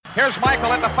Here's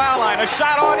Michael at the foul line. A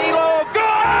shot on Elo.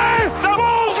 Good! The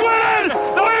Bulls win!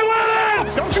 They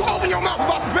win! Don't you open your mouth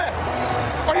about the best,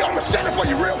 or I'm gonna shut it for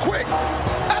you real quick.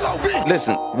 LOB.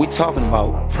 Listen, we talking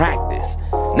about practice.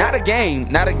 Not a game,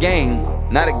 not a game,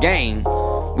 not a game.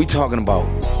 We talking about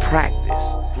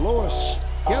practice. Lewis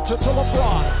gets it to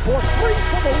LeBron for three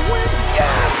for the win.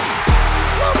 Yes!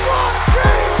 LeBron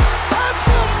James at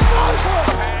the buzzer!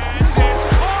 Pass is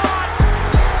caught!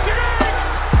 Diggs!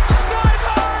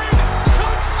 Sideline!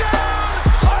 Touchdown!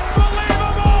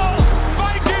 Unbelievable!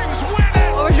 Vikings win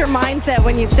it! What was your mindset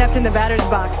when you stepped in the batter's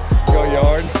box? Go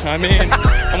yard. I mean,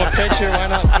 I'm a pitcher. Why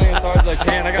not swing as hard as I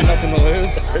can? I got nothing to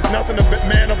lose. It's nothing to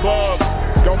man above.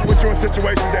 Don't put you in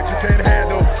situations that you can't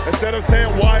handle. Instead of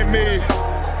saying, why me?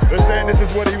 They're saying this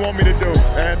is what he want me to do.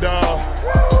 And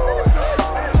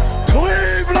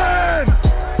Cleveland,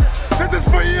 this is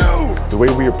for you. The way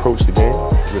we approach the game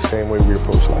is the same way we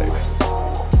approach life.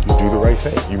 You do the right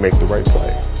thing. You make the right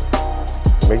play.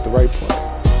 You make the right play.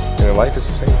 And in life, it's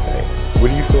the same thing. What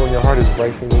do you feel in your heart is the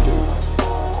right thing to do?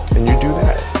 And you do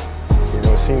that. You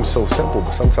know, it seems so simple,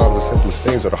 but sometimes the simplest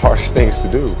things are the hardest things to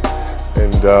do.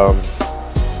 And I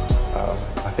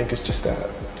think it's just that.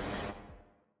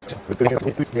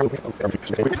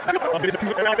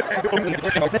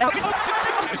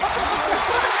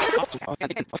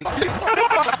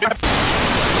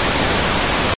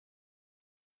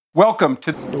 Welcome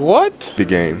to What? The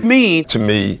game. To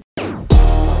me.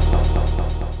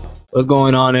 What's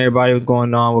going on, everybody? What's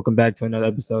going on? Welcome back to another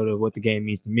episode of What the Game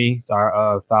Means to Me. It's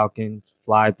our Falcons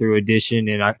Fly Through edition,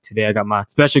 and today I got my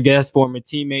special guest, former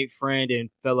teammate, friend, and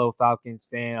fellow Falcons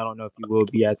fan. I don't know if you will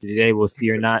be after today. We'll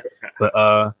see or not.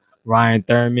 But Ryan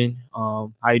Thurman,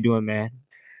 how you doing, man?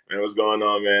 Man, what's going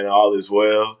on, man? All is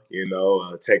well. You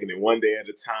know, taking it one day at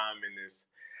a time in this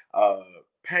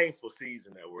painful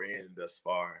season that we're in thus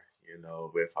far. You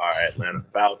know, with our Atlanta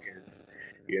Falcons.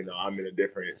 You know, I'm in a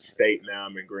different state now.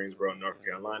 I'm in Greensboro, North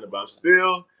Carolina, but I'm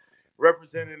still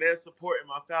representing and supporting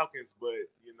my Falcons. But,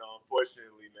 you know,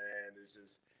 unfortunately, man, it's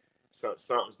just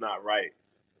something's not right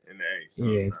in the A.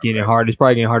 Yeah, it's getting hard. It's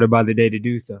probably getting harder by the day to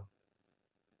do so.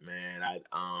 Man,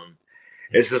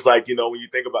 it's just like, you know, when you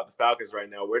think about the Falcons right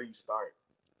now, where do you start?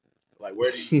 Like,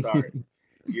 where do you start?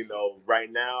 You know,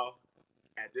 right now,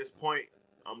 at this point,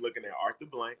 I'm looking at Arthur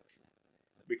Blank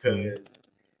because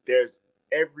there's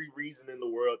every reason in the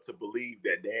world to believe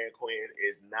that Dan Quinn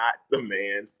is not the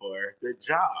man for the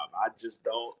job. I just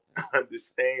don't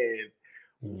understand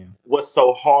what's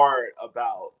so hard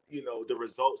about, you know, the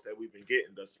results that we've been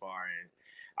getting thus far. And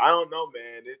I don't know,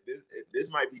 man. This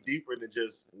might be deeper than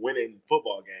just winning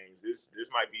football games. This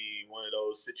might be one of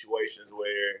those situations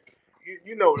where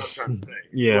you know what I'm trying to say.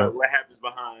 Yeah. What happens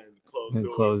behind closed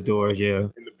doors? Closed doors, yeah.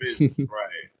 In the business,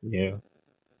 right? Yeah.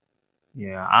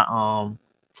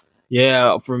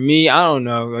 Yeah, for me, I don't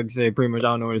know. Like I said, pretty much I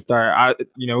don't know where to start.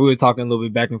 We were talking a little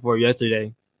bit back and forth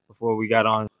yesterday before we got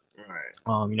on. Right.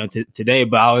 Today,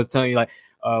 but I was telling you, like,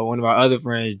 one of our other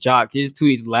friends, Jock, his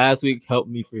tweets last week helped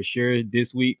me for sure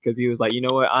this week because he was like, you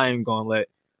know what, I'm not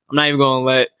even gonna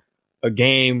let a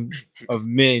game of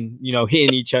men, you know,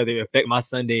 hitting each other affect my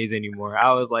Sundays anymore.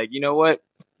 I was like, you know what,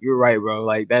 you're right, bro.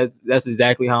 Like that's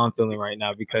exactly how I'm feeling right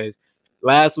now because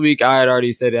last week I had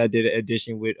already said that I did an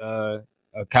edition with a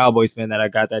Cowboys fan that I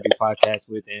got that do podcast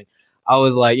with, and I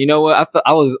was like, you know what,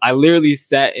 I literally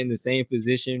sat in the same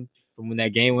position from when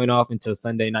that game went off until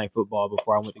Sunday Night Football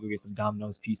before I went to go get some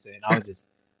Domino's pizza, and I was just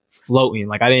floating.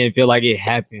 Like I didn't feel like it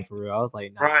happened for real. I was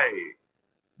like, nah, right.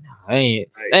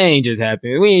 That ain't just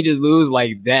happened. We ain't just lose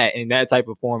like that in that type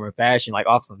of form or fashion, like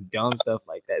off some dumb stuff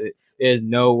like that. There's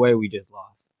no way we just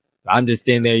lost. I'm just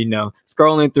sitting there, you know,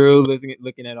 scrolling through,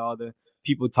 looking at all the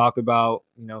people talk about,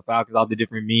 you know, Falcons, all the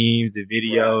different memes, the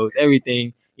videos,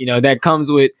 everything, you know, that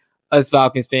comes with us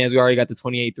Falcons fans. We already got the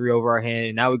 28-3 over our hand,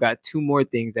 and now we got two more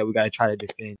things that we got to try to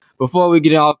defend. Before we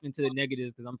get off into the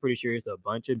negatives, because I'm pretty sure it's a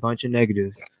bunch of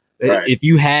negatives. Right. If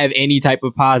you have any type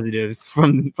of positives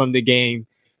from the game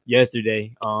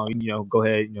yesterday, you know, go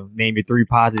ahead, you know, name your three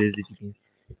positives if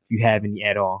you have any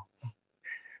at all.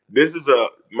 This is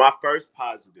my first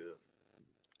positive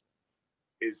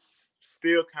is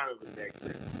still kind of a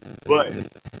negative, but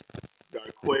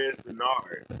Darqueze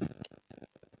Dennard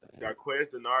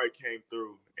came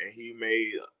through and he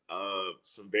made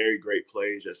some very great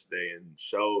plays yesterday and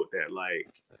showed that, like,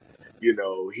 you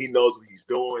know, he knows what he's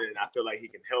doing, and I feel like he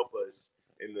can help us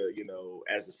in the, you know,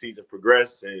 as the season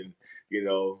progresses and, you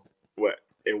know,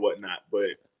 whatnot.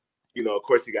 But, you know, of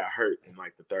course he got hurt in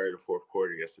like the third or fourth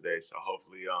quarter yesterday, so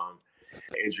hopefully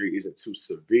injury isn't too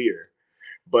severe.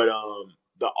 But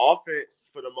the offense,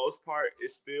 for the most part,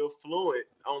 is still fluent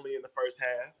only in the first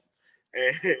half.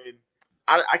 And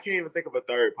I can't even think of a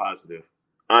third positive,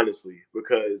 honestly,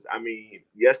 because I mean,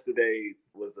 yesterday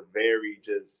was a very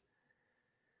just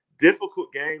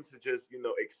difficult game to just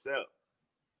accept.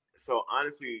 So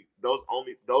honestly, those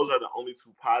are the only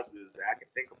two positives that I can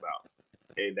think about,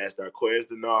 and that's Darqueze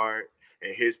Dennard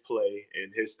and his play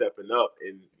and his stepping up,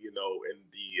 and in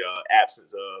the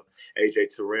absence of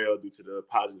AJ Terrell due to the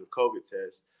positive COVID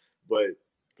test. But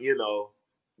the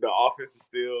offense is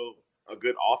still a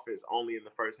good offense only in the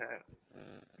first half.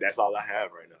 That's all I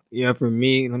have right now. Yeah, for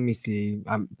me, let me see.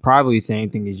 I'm probably the same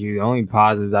thing as you. The only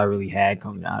positives I really had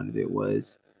coming out of it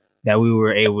was that we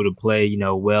were able to play,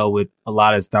 well with a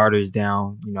lot of starters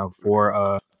down.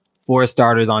 Four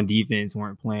starters on defense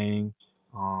weren't playing.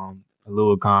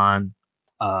 Alua Khan,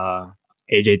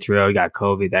 AJ Terrell, he got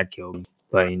COVID, that killed him.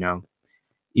 But he's a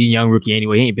young rookie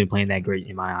anyway. He ain't been playing that great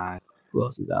in my eyes. Who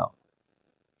else is out?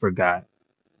 Forgot.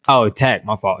 Oh, Tech,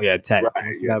 my fault. Yeah, Tech. Right,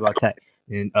 I forgot about Tech.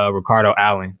 And Ricardo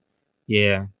Allen.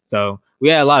 Yeah. So we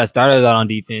had a lot of starters out on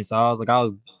defense. So I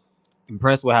was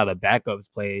impressed with how the backups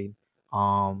played.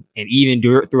 And even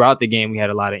throughout the game, we had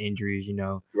a lot of injuries,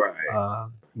 Right.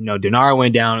 Dennard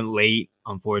went down late,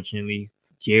 unfortunately.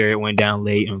 Jared went down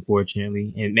late,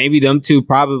 unfortunately. And maybe them two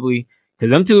probably,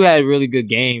 because them two had really good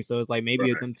games. So it's like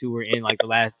maybe if them two were in like the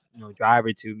last drive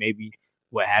or two, maybe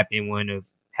what happened wouldn't have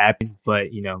happened. But,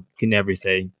 can never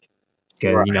say.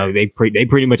 Because, they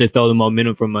pretty much just stole the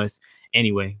momentum from us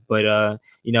anyway. But,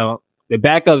 the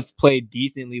backups played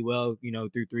decently well,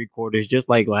 through three quarters. Just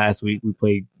like last week, we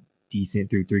played decent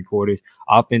through three quarters.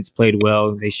 Offense played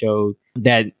well. They showed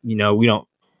that, we don't,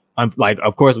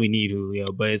 of course we need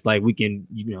Julio, but it's like we can,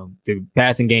 the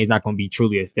passing game is not going to be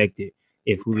truly affected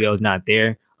if Julio's not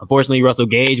there. Unfortunately, Russell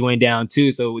Gage went down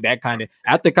too. So that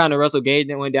after Russell Gage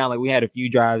that went down, like we had a few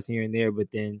drives here and there, but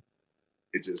then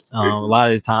it just a lot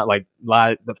of this time,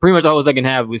 pretty much the whole second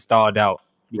half was stalled out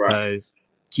because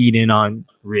keyed in on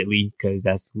Ridley because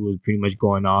that's who was pretty much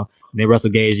going off. And then Russell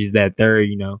Gage is that third,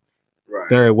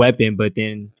 third weapon. But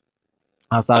then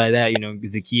outside of that,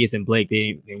 Zacchaeus and Blake,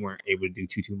 they weren't able to do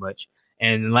too much.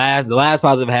 And the last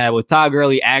positive I had was Todd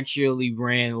Gurley actually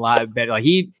ran a lot better. Like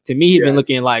he'd been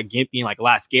looking like gimpy and like a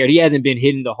lot scared. He hasn't been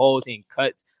hitting the holes and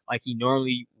cuts like he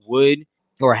normally would.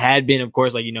 Or had been, of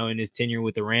course, in his tenure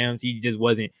with the Rams. He just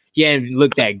wasn't, he hadn't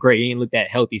looked that great. He didn't look that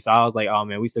healthy. So I was like, oh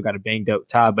man, we still got a banged up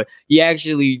Todd. But he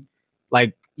actually,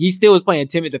 he still was playing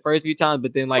timid the first few times.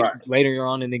 But then, later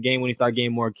on in the game, when he started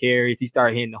getting more carries, he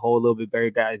started hitting the hole a little bit better,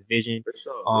 got his vision.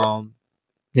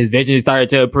 His vision started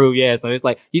to improve. Yeah. So it's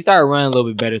like he started running a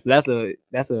little bit better. So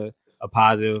that's a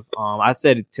positive. I'd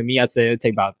say it'll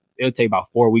take about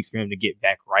 4 weeks for him to get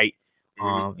back right.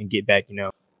 And get back,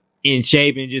 in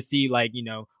shape and just see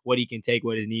what he can take,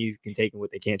 what his knees can take, and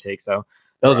what they can't take. So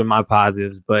those are my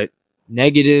positives. But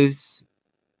negatives,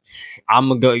 I'm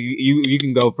gonna go. You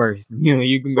can go first.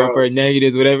 You can go first.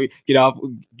 Negatives, whatever. Get off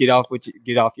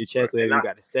your chest. Whatever you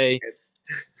got to say.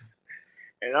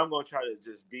 And I'm gonna try to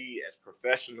just be as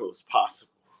professional as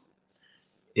possible.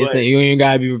 You ain't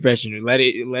gotta be professional. Let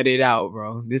it out,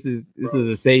 bro. This is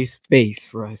a safe space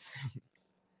for us.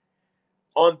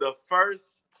 On the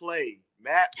first play,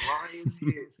 Matt Ryan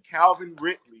hits Calvin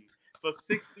Ridley for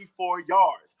 64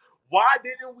 yards. Why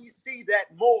didn't we see that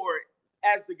more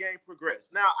as the game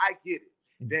progressed? Now, I get it.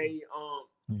 They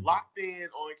locked in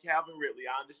on Calvin Ridley.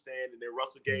 I understand. And then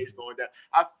Russell Gage going down.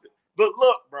 But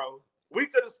look, bro, we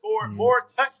could have scored more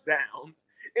touchdowns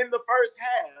in the first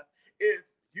half if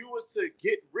you was to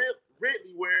get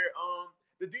Ridley where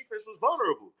the defense was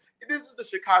vulnerable. This is the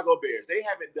Chicago Bears. They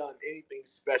haven't done anything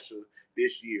special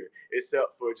this year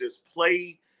except for just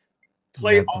play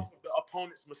off of the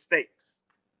opponent's mistakes.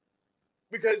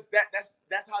 Because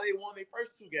that's how they won their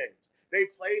first two games. They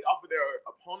played off of their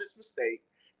opponent's mistake,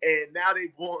 and now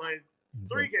they've won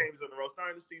 3 games in a row,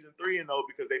 starting the season 3-0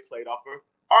 because they played off of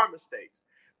our mistakes.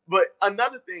 But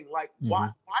another thing, why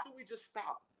do we just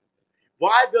stop?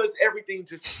 Why does everything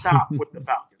just stop with the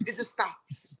Falcons? It just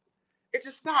stops. It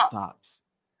just stops.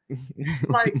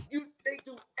 They do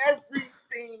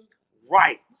everything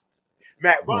right.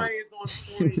 Matt Ryan's on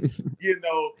point,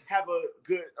 have a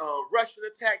good rushing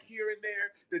attack here and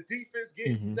there. The defense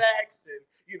getting sacks and,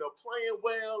 playing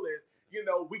well. And,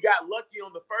 we got lucky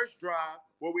on the first drive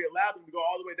where we allowed them to go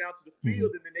all the way down to the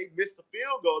field and then they missed the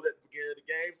field goal at the beginning of the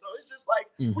game. So it's just like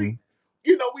we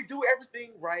do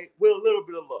everything right with a little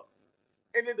bit of luck.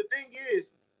 And then the thing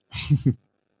is,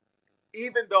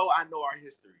 even though I know our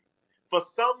history, for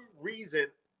some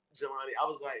reason, Jelani, I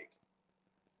was like,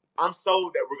 I'm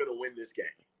sold that we're going to win this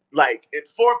game. In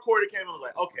fourth quarter came, I was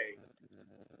like, okay,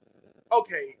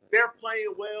 they're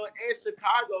playing well, and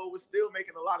Chicago was still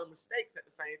making a lot of mistakes at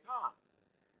the same time.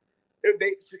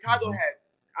 Chicago had,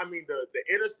 I mean, the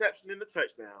interception and the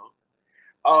touchdown.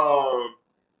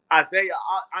 Isaiah,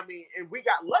 and we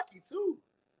got lucky too,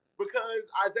 because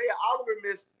Isaiah Oliver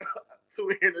missed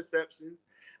 2 interceptions.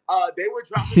 They were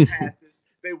dropping passes.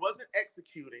 They wasn't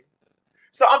executing.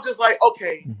 So I'm just like,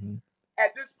 okay,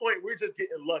 at this point, we're just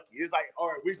getting lucky. It's like, all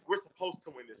right, we're supposed to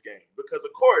win this game. Because,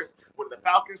 of course, when the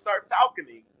Falcons start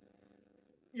falconing,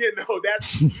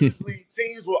 that's usually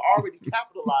teams will already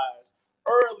capitalize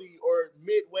early or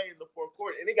midway in the fourth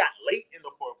quarter. And it got late in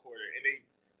the fourth quarter. And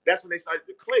that's when they started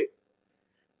to click.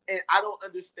 And I don't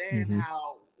understand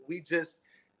how we just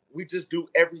do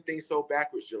everything so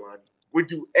backwards, Jelani. We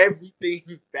do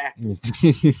everything backwards.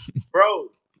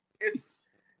 Bro,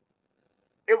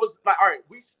 it was like, all right,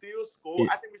 we still scored.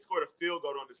 I think we scored a field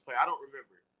goal on this play. I don't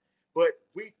remember. But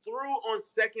we threw on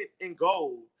 2nd and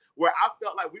goal where I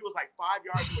felt like we was like 5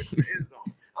 yards away from the end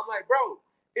zone. I'm like, bro,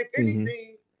 if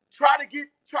anything, try to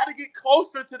get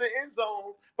closer to the end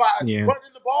zone by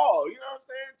running the ball. You know what I'm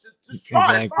saying? Just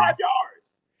try. Exactly. It's 5 yards.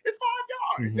 It's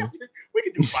 5 yards. We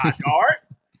can do 5 yards.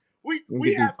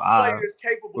 We have players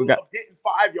capable of getting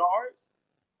 5 yards.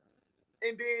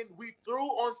 And then we threw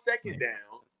on 2nd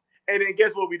down. And then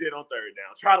guess what we did on 3rd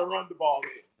down? Try to run the ball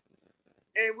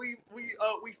in. And we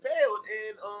failed.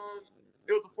 And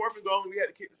it was a 4th and goal, and we had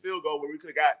to kick the field goal where we could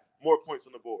have got more points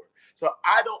on the board. So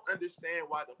I don't understand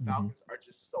why the Falcons are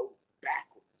just so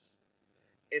backwards.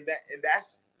 And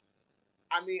that's,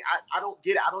 I don't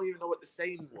get it. I don't even know what to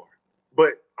say anymore.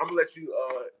 But I'm gonna let you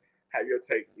have your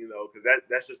take, because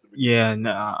that's just the beginning. Yeah,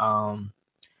 no,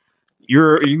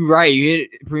 you're right. You hit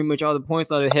pretty much all the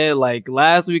points on the head. Like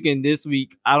last week and this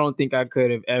week, I don't think I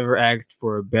could have ever asked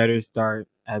for a better start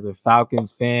as a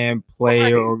Falcons fan,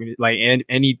 player, or like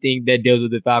anything that deals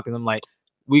with the Falcons. I'm like,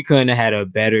 we couldn't have had a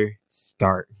better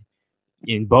start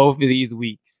in both of these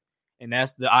weeks. And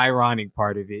that's the ironic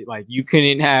part of it. Like you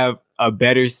couldn't have a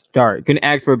better start. Couldn't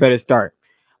ask for a better start.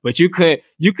 But you could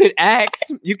ask,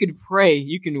 you could pray,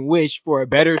 you can wish for a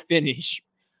better finish.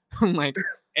 I'm like,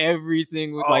 every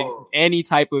single, like any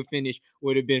type of finish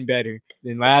would have been better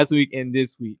than last week and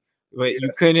this week. But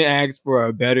you couldn't ask for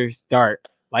a better start.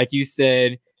 Like you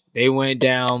said, they went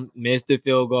down, missed the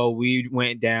field goal. We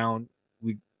went down.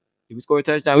 Did we score a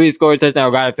touchdown? We scored a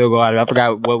touchdown. We got a field goal out of it. I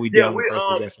forgot what we did on the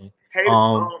first possession.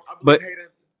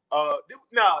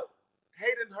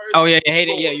 Hayden Hurst. Oh yeah,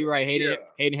 Hayden. Yeah, you're right.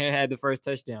 Hayden had the first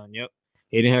touchdown. Yep,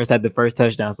 Hayden Hurst had the first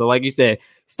touchdown. So, like you said,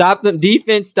 stopped them.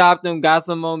 Defense stopped them. Got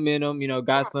some momentum.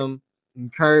 Got some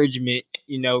encouragement.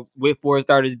 With 4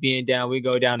 starters being down, we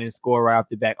go down and score right off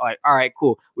the back. Like, all right,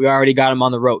 cool. We already got them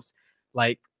on the ropes.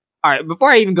 Like, all right. Before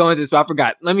I even go into this, but I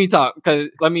forgot. Let me talk a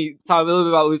little bit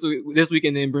about this week,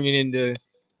 and then bring it into,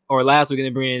 or last week, and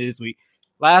then bring it into this week.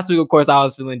 Last week, of course, I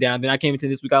was feeling down. Then I came into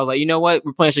this week. I was like, you know what?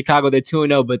 We're playing Chicago. They're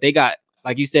 2-0, but they got,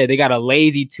 like you said, they got a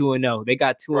lazy 2-0. They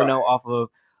got 2-0 off of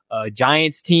a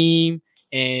Giants team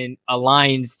and a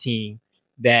Lions team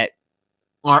that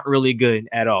aren't really good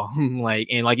at all. Like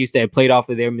you said, played off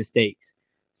of their mistakes.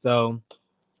 So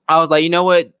I was like, you know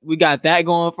what? We got that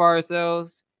going for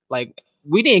ourselves. Like,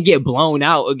 we didn't get blown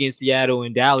out against Seattle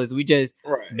and Dallas. We just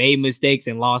made mistakes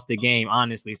and lost the game,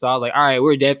 honestly. So I was like, all right,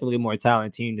 we're definitely a more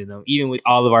talented team than them. Even with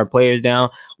all of our players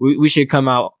down, we should come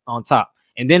out on top.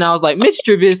 And then I was like, Mitch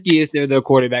Trubisky is their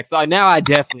quarterback. So now I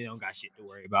definitely don't got shit to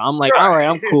worry about. I'm like, all right,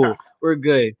 I'm cool. We're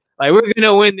good. Like, we're going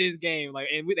to win this game. Like,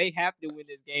 and they have to win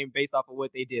this game based off of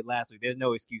what they did last week. There's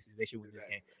no excuses. They should win this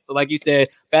game. So like you said,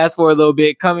 fast forward a little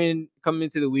bit, coming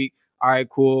into the week. All right,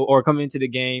 cool. Or coming into the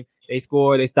game. They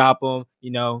score, they stop them.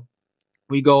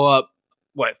 We go up,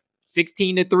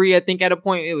 16-3, I think at a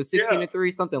point. It was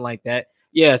 16-3, something like that.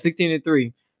 Yeah,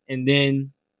 16-3. And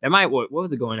then what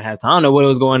was it going to halftime? I don't know what it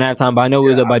was going to halftime, but I know it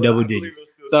was up by double digits.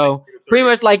 So pretty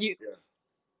much like you.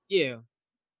 Yeah,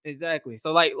 exactly.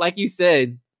 So like you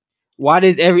said, why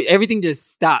does everything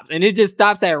just stops? And it just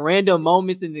stops at random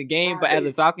moments in the game. But as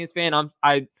a Falcons fan,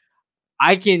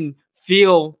 I can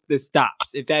feel the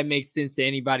stops, if that makes sense to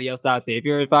anybody else out there. If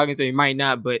you're a Falcons fan, you might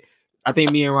not, but I think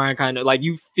me and Ryan kind of like,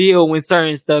 you feel when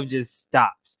certain stuff just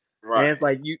stops. Right. And it's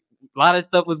like a lot of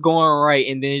stuff was going right,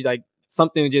 and then like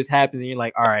something just happens, and you're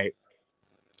like, all right,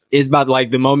 it's about like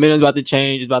the momentum's about to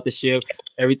change, it's about to shift.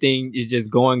 Everything is just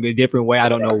going a different way. I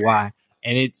don't know why.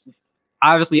 And it's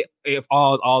obviously it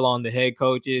falls all on the head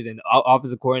coaches and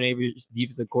offensive coordinators,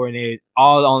 defensive coordinators,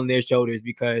 all on their shoulders,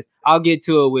 because I'll get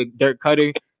to it with Dirk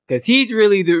Cutter. Because he's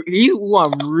who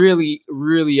I'm really,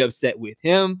 really upset with.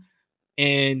 Him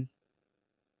and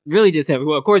really just him.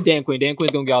 Well, of course, Dan Quinn. Dan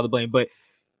Quinn's going to get all the blame. But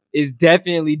is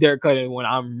definitely Dirk Cutter when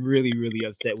I'm really, really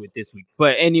upset with this week.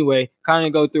 But anyway, kind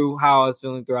of go through how I was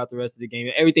feeling throughout the rest of the game.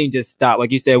 Everything just stopped.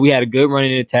 Like you said, we had a good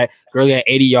running attack. Gurley had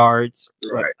 80 yards,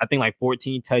 Right. I think like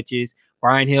 14 touches.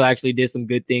 Brian Hill actually did some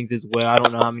good things as well. I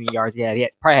don't know how many yards he had. He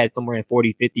probably had somewhere in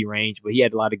 40, 50 range, but he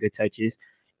had a lot of good touches.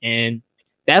 And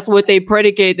that's what they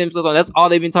predicate themselves on. That's all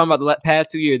they've been talking about the past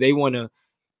 2 years. They want to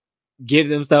give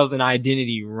themselves an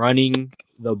identity running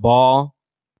the ball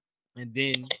and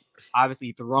then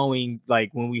obviously throwing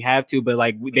like when we have to, but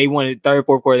like they want to third,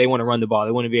 fourth quarter, they want to run the ball.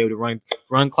 They want to be able to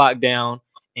run clock down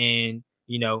and,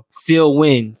 seal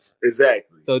wins.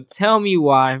 Exactly. So tell me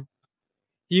why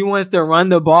he wants to run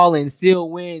the ball and seal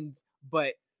wins,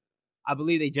 but I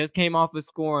believe they just came off of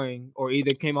scoring or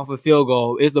either came off a field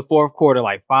goal. It's the fourth quarter,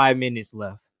 like 5 minutes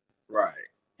left. Right.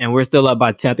 And we're still up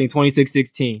by 10, I think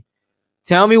 26-16.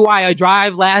 Tell me why a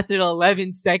drive lasted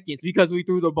 11 seconds because we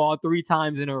threw the ball 3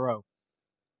 times in a row.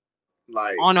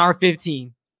 Like on our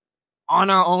 15. On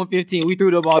our own 15, we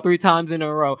threw the ball 3 times in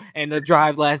a row, and the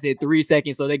drive lasted 3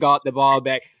 seconds, so they got the ball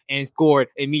back and scored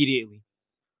immediately.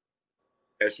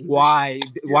 Why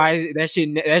that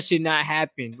should not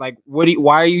happen? Like,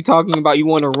 why are you talking about you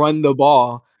want to run the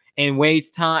ball and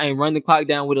waste time and run the clock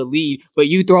down with a lead, but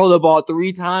you throw the ball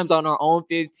 3 times on our own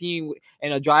 15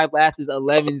 and a drive lasts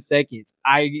 11 seconds?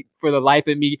 I, for the life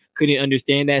of me, couldn't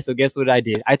understand that. So guess what I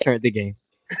did? I turned the game.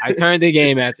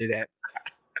 After that.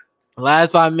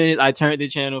 Last 5 minutes, I turned the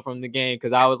channel from the game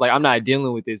because I was like, I'm not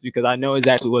dealing with this because I know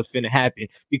exactly what's finna happen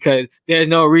because there's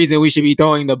no reason we should be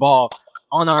throwing the ball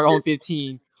on our own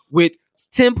 15 with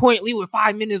 10-point lead with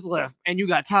 5 minutes left. And you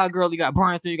got Todd Gurley, you got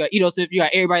Brian Smith, you got Ito Smith, you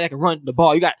got everybody that can run the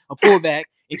ball. You got a fullback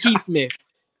and Keith Smith.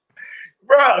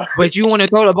 Bro. But you want to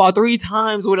throw the ball 3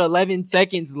 times with 11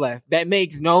 seconds left. That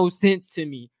makes no sense to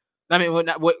me. I mean,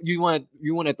 what you want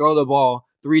to throw the ball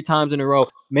 3 times in a row,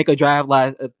 make a drive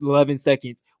last 11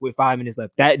 seconds with 5 minutes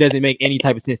left. That doesn't make any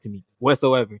type of sense to me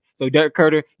whatsoever. So Dirk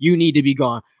Cutter, you need to be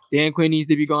gone. Dan Quinn needs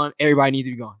to be gone. Everybody needs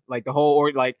to be gone. Like the whole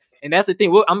and that's the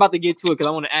thing. I'm about to get to it because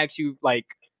I want to ask you like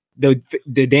the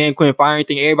Dan Quinn firing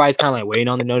thing. Everybody's kind of like waiting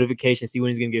on the notification, see when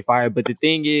he's gonna get fired. But the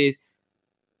thing is,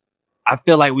 I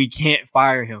feel like we can't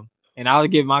fire him. And I'll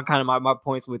give my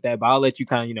points with that, but I'll let you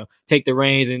kind of take the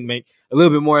reins and make a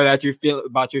little bit more about your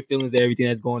feelings and everything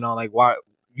that's going on. Like why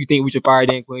you think we should fire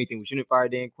Dan Quinn? You think we shouldn't fire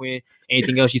Dan Quinn?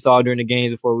 Anything else you saw during the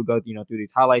games before we go through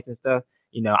these highlights and stuff?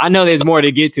 I know there's more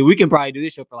to get to. We can probably do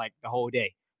this show for like the whole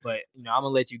day, but I'm gonna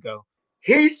let you go.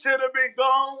 He should have been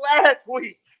gone last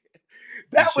week.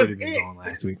 That was it.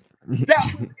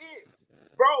 That was it,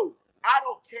 bro. I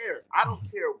don't care. I don't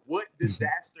care what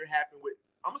disaster happened with.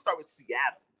 I'm gonna start with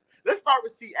Seattle. Let's start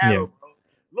with Seattle, bro.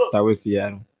 Look, start with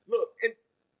Seattle. Look, and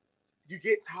you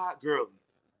get Todd Gurley,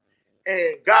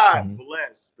 and God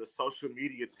bless the social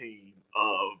media team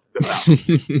of the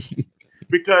Falcons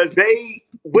because they,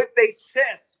 with their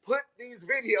chest, put these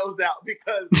videos out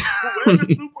because whoever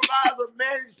supervisor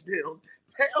managed them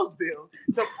tells them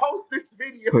to post this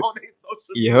video on their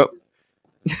social media.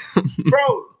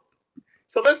 Bro.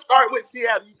 So let's start with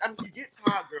Seattle. You get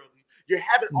Todd Gurley. You're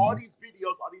having all these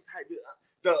videos, all these hype.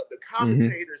 The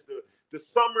commentators, the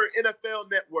summer NFL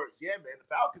networks. Yeah, man, the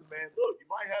Falcons, man. Look, you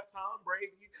might have Tom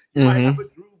Brady, you might have a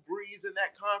Drew Brees in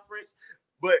that conference,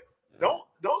 but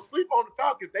don't sleep on the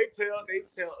Falcons. They tell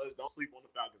us don't sleep on the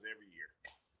Falcons every year.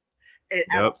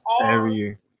 And every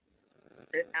year.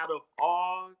 And out of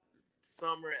all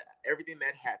summer, everything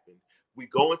that happened, we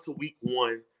go into week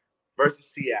 1 versus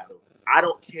Seattle. I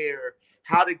don't care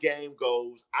how the game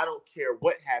goes. I don't care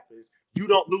what happens. You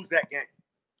don't lose that game.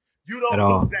 You don't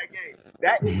lose that game.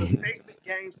 That is a statement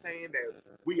game saying that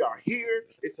we are here.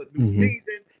 It's a new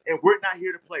season, and we're not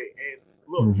here to play. And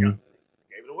look, gave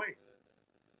it away.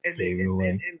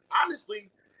 And honestly,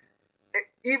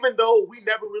 even though we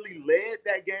never really led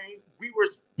that game, it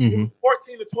was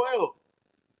 14-12.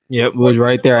 Yep, it was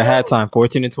right there at halftime,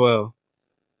 14-12.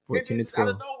 14-12. Out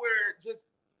of nowhere, just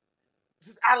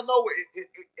out of nowhere,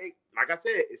 it like I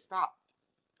said, it stopped.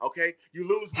 Okay, you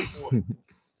lose week 1,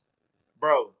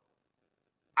 bro.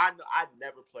 I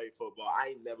never played football. I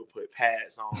ain't never put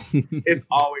pads on. It's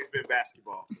always been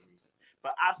basketball for me.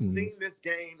 But I've seen this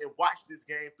game and watched this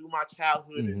game through my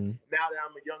childhood, and now that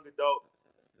I'm a young adult,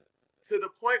 to the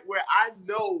point where I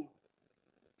know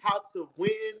how to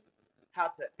win, how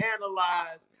to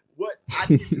analyze what I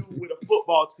can do with a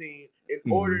football team in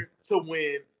order to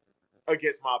win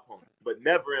against my opponent. But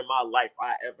never in my life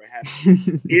I ever had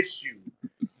an issue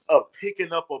of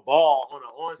picking up a ball on an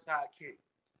onside kick.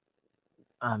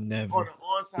 I've never on an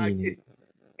onside kick.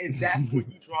 it. And that's where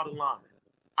you draw the line.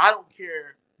 I don't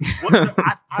care.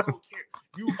 I don't care.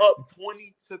 You up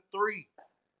 20-3.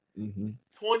 Mm-hmm.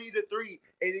 20-3,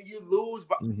 and then you lose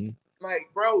by Mm-hmm. like,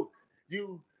 bro,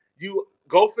 you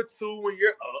go for 2 when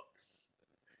you're up.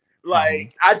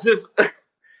 Like, I just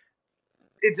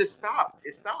it just stopped.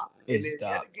 It stopped. And then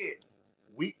yet again,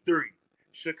 week 3,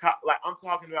 Chicago. Like, I'm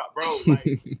talking about, bro.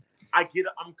 Like, I'm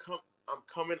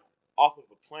coming off of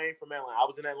a plane from Atlanta. I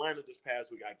was in Atlanta this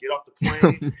past week. I get off the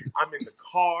plane. I'm in the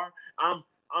car. I'm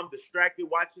distracted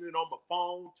watching it on my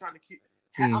phone, trying to keep.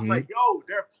 I'm like, yo,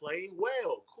 they're playing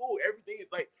well. Cool. Everything is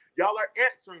like, y'all are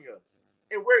answering us.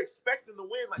 And we're expecting to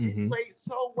win. Like, they played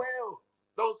so well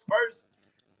those first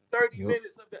 30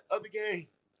 minutes of the game.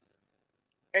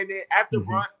 And then after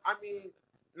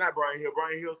not Brian Hill.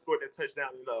 Brian Hill scored that touchdown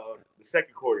in the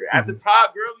second quarter. After Todd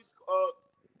Gurley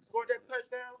scored that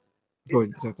touchdown,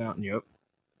 Yep.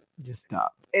 Just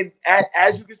stop. And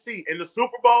as you can see, in the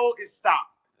Super Bowl, it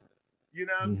stopped. You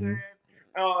know what I'm saying?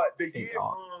 The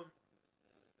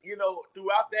year,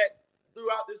 throughout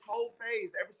this whole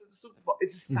phase, ever since the Super Bowl, it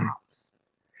just stops.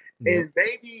 And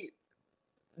maybe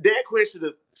Dan Quinn should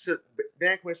have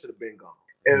been gone.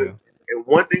 And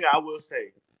one thing I will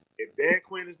say, if Dan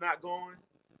Quinn is not going,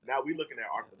 now we looking at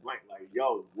Arthur Blank like,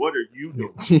 yo, what are you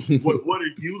doing? what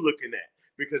are you looking at?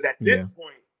 Because at this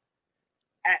point,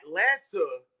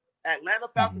 Atlanta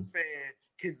Falcons fan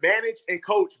can manage and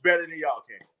coach better than y'all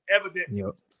can. Evidently.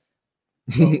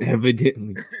 Yep.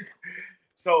 Evidently.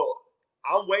 So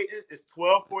I'm waiting. It's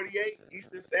 12:48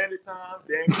 Eastern Standard Time.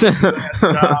 Dan Quinn has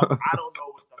a job. I don't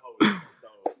know what's the hold. So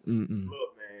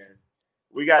look, man,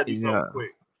 we gotta do something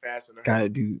quick, fast enough. Gotta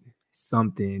do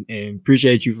something, and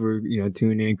appreciate you for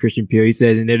tuning in. Christian Peel, he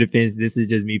says in their defense, this is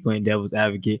just me playing devil's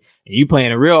advocate, and you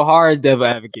playing a real hard devil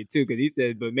advocate too, because he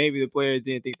said, but maybe the players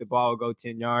didn't think the ball would go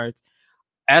 10 yards.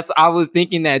 I was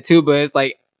thinking that too, but it's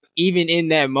like even in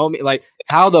that moment, like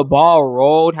how the ball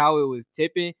rolled, how it was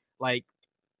tipping, like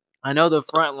I know the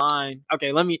front line.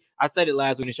 Okay, I said it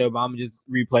last week in the show, but I'm gonna just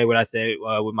replay what I said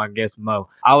with my guest Mo.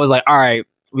 I was like, all right,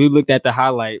 we looked at the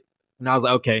highlight, and I was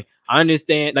like, okay, I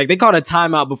understand. Like, they called a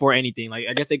timeout before anything. Like,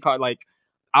 I guess they called, like,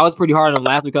 I was pretty hard on them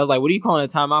last week. I was like, what are you calling a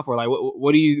timeout for? Like,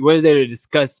 what is there to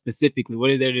discuss specifically?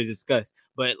 What is there to discuss?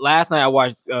 But last night I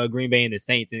watched Green Bay and the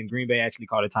Saints, and Green Bay actually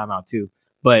called a timeout too.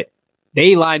 But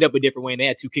they lined up a different way, and they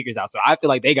had 2 kickers out. So I feel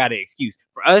like they got an excuse.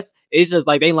 For us, it's just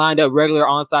like they lined up regular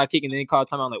onside kick, and then they called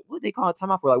a timeout. Like, what they call a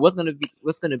timeout for? Like, what's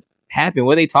gonna happen?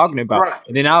 What are they talking about? Right.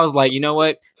 And then I was like, you know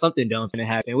what? Something dumb finna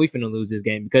happen. We finna lose this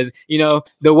game because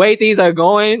the way things are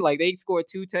going, like they scored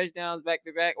 2 touchdowns back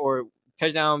to back, or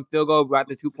touchdown, field goal, brought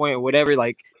the 2 point or whatever.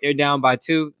 Like they're down by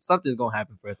 2. Something's gonna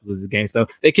happen for us to lose this game. So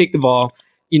they kicked the ball.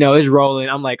 It's rolling.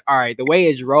 I'm like, all right, the way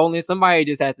it's rolling, somebody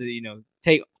just has to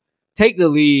take the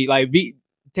lead,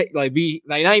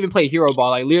 not even play hero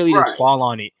ball, like literally just fall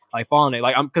on it. Like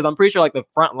because I'm pretty sure like the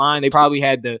front line, they probably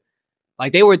had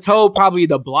they were told probably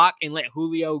to block and let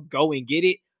Julio go and get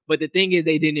it. But the thing is,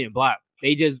 they didn't block.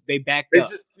 They backed up.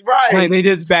 They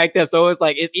just backed up. So it's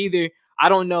like, it's either, I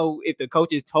don't know if the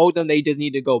coaches told them they just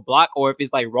need to go block, or if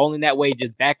it's like rolling that way,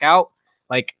 just back out.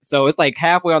 Like, so it's like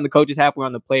halfway on the coaches, halfway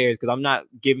on the players, because I'm not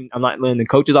letting the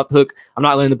coaches off the hook. I'm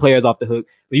not letting the players off the hook.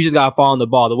 But you just got to fall on the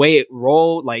ball. The way it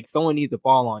rolled, like someone needs to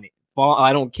fall on it.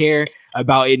 I don't care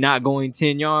about it not going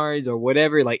 10 yards or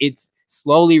whatever. Like, it's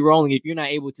slowly rolling. If you're not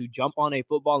able to jump on a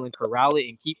football and corral it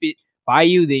and keep it by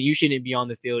you, then you shouldn't be on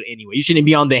the field anyway. You shouldn't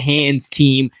be on the hands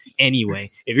team anyway.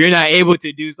 If you're not able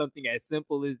to do something as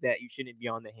simple as that, you shouldn't be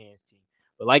on the hands team.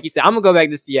 But like you said, I'm going to go back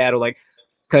to Seattle. Like,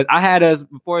 because I had us,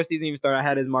 before the season even started, I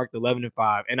had us marked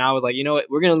 11-5. And I was like, you know what?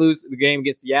 We're going to lose the game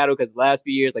against Seattle because the last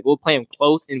few years, like, we'll play them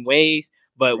close in ways,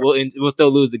 but we'll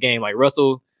still lose the game. Like,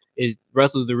 Russell's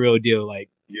the real deal. Like,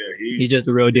 yeah, he's just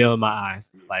the real deal in my eyes.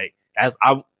 Like,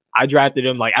 I drafted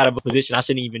him, like, out of a position. I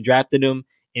shouldn't even drafted him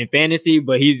in fantasy,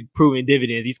 but he's proven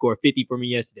dividends. He scored 50 for me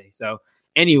yesterday. So,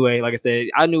 anyway, like I said,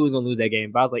 I knew we was going to lose that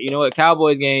game. But I was like, you know what?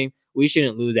 Cowboys game, we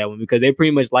shouldn't lose that one because they're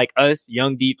pretty much like us,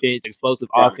 young defense, explosive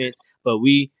offense. But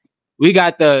we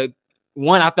got the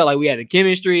one. I felt like we had the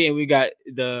chemistry, and we got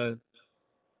the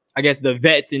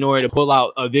vets in order to pull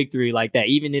out a victory like that,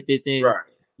 even if it's in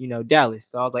Dallas.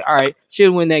 So I was like, all right,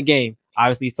 should win that game.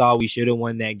 Obviously, saw we should have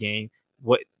won that game.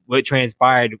 What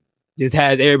transpired just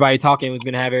has everybody talking. Was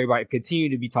going to have everybody continue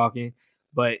to be talking.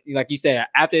 But like you said,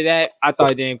 after that, I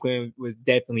thought Dan Quinn was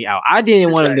definitely out. I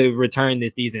didn't want him to return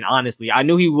this season. Honestly, I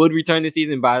knew he would return this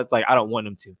season, but it's like I don't want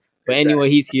him to. But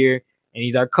anyway, he's here. And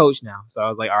he's our coach now. So I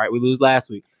was like, all right, we lose last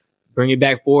week. Bring it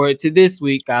back forward to this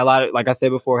week. Got a lot of, like I said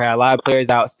before, had a lot of players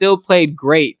out. Still played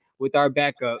great with our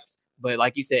backups. But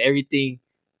like you said, everything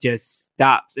just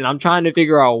stops. And I'm trying to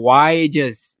figure out why it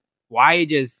just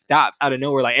stops out of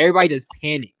nowhere. Like everybody just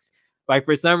panics. Like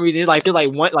for some reason, it's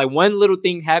like one little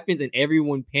thing happens and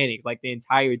everyone panics, like the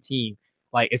entire team.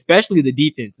 Like especially the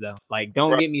defense though. Like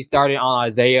don't get me started on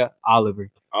Isaiah Oliver.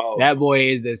 Oh, That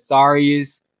boy is the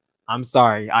sorriest. I'm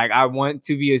sorry. I want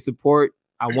to be a support.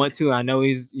 I want to. I know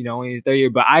he's in his third year,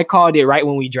 but I called it right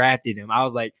when we drafted him. I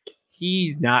was like,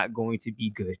 he's not going to be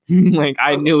good. Like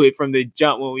I knew it from the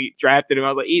jump when we drafted him.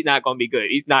 I was like, he's not going to be good.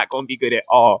 He's not going to be good at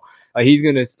all. He's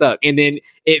going to suck. And then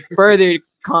it further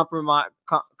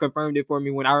confirmed it for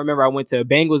me when I remember I went to a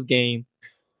Bengals game.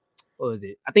 What was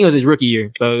it? I think it was his rookie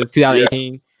year. So it was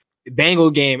 2018. Yeah. Bengal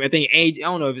game. I think I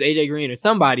don't know if it was AJ Green or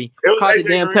somebody caught the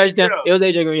damn touchdown. Yeah. It was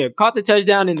AJ Green. Yeah. Caught the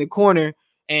touchdown in the corner,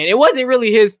 and it wasn't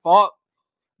really his fault,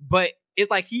 but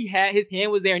it's like he had his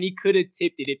hand was there and he could have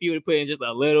tipped it if he would have put in just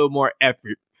a little more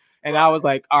effort. And I was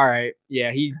like, all right,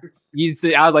 yeah, he's.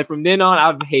 I was like, from then on,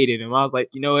 I've hated him. I was like,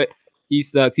 you know what? He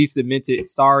sucks. He's cemented.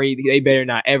 Sorry, they better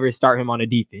not ever start him on a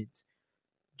defense.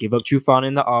 Give up Trufant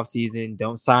in the offseason.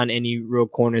 Don't sign any real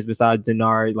corners besides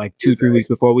Denard like 2-3 weeks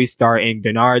before we start. And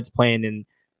Denard's playing in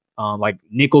like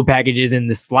nickel packages in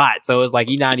the slot. So it's like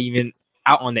he's not even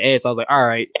out on the edge. So I was like, all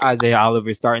right, Isaiah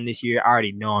Oliver starting this year. I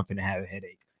already know I'm finna have a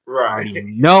headache. Right. I already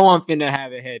know I'm finna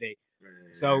have a headache.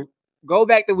 So go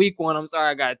back to week one. I'm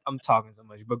sorry I'm talking so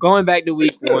much. But going back to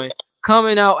week one,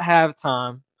 coming out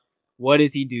halftime, what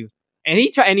does he do? And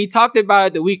he talked about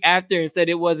it the week after and said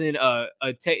it wasn't a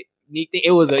technique thing.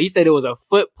 He said it was a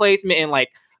foot placement and like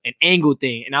an angle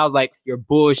thing. And I was like, you're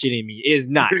bullshitting me. It's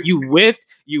not. You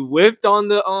whiffed on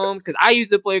the because I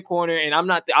used to play corner and I'm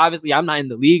not in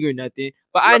the league or nothing,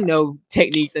 but I know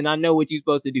techniques and I know what you're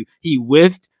supposed to do. He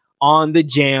whiffed on the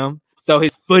jam, so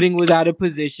his footing was out of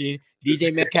position.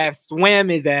 DJ Metcalf swam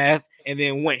his ass and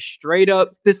then went straight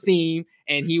up the seam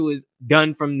and he was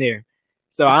done from there.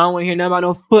 So I don't want to hear nothing about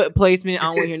no foot placement. I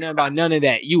don't want to hear nothing about none of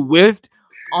that. You whiffed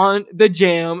on the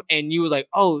jam and you was like,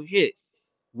 oh shit,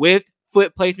 whiffed,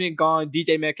 foot placement gone.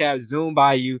 DJ Metcalf zoomed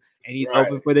by you and he's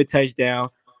open for the touchdown.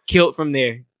 Killed from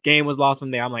there. Game was lost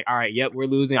from there. I'm like, all right, yep, we're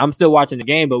losing. I'm still watching the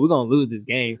game, but we're gonna lose this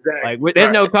game. Exactly. Like,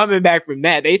 there's no coming back from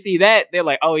that. They see that, they're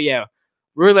like, oh yeah,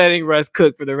 we're letting Russ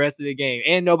cook for the rest of the game,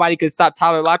 and nobody could stop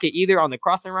Tyler Lockett either on the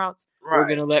crossing routes. We're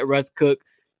gonna let Russ cook.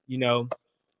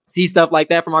 See stuff like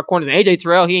that from our corners. And AJ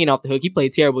Terrell, he ain't off the hook. He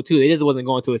played terrible too. They just wasn't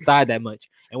going to his side that much.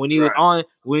 And when he was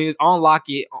on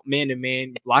Lockett, man to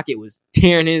man, Lockett was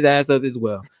tearing his ass up as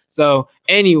well. So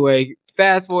anyway,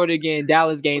 fast forward again,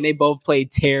 Dallas game, they both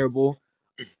played terrible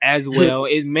as well.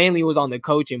 It mainly was on the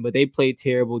coaching, but they played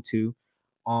terrible too.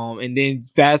 And then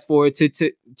fast forward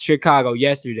to Chicago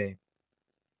yesterday.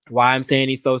 Why I'm saying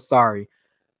he's so sorry.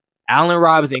 Allen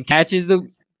Robinson catches the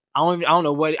I don't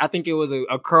know what. I think it was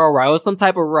a curl route. It was some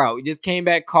type of route. He just came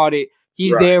back, caught it.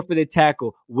 He's there for the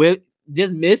tackle.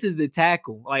 Just misses the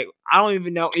tackle. Like, I don't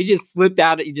even know. It just slipped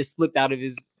out. It just slipped out of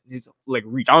his like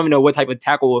reach. I don't even know what type of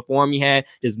tackle or form he had.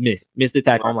 Just missed the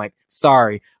tackle. I'm like,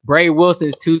 sorry. Bray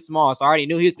Wilson's too small, so I already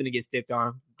knew he was going to get stiffed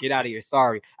arm. Get out of here.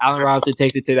 Sorry. Allen Robinson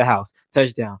takes it to the house.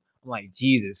 Touchdown. I'm like,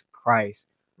 Jesus Christ.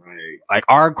 Right. Like,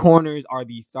 our corners are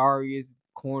the sorriest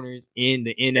corners in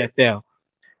the NFL.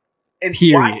 And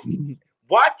period.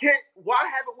 Why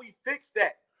haven't we fixed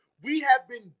that? We have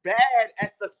been bad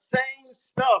at the same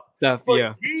stuff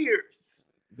for years.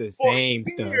 The same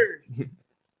stuff.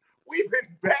 We've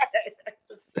been bad at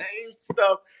the same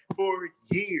stuff for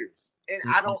years. And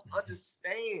I don't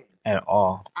understand. At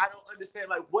all. I don't understand.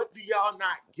 Like, what do y'all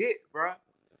not get, bro?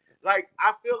 Like,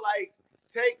 I feel like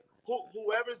take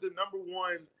whoever's the number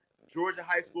one Georgia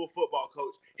high school football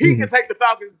coach. He can take the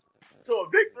Falcons to a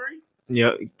victory.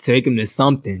 Yeah, take him to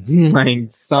something.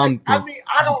 Like, something. I mean,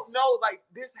 I don't know. Like,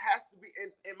 this has to be.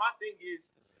 And my thing is,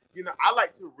 I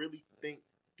like to really think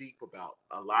deep about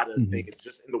a lot of things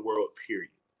just in the world,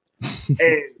 period.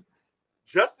 And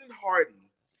Justin Hardy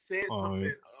said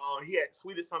something. He had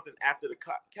tweeted something after the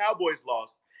Cowboys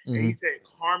lost, and he said,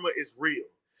 karma is real.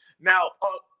 Now,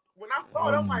 when I saw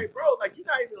it, I'm like, bro, like, you're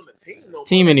not even on the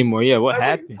team anymore. Yeah, what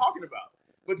happened? What are you talking about?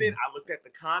 But then I looked at the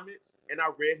comments, and I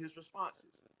read his responses.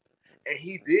 And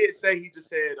he did say, he just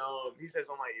said, he says,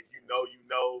 I'm like, if you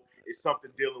know, it's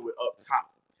something dealing with up top.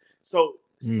 So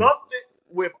something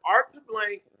with Arthur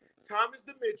Blank, Thomas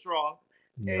Dimitroff,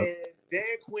 and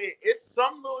Dan Quinn, it's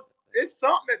something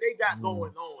that they got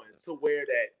going on to where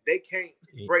that they can't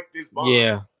break this bond.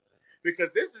 Yeah.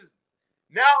 Because this is,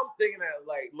 now I'm thinking that,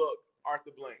 like, look, Arthur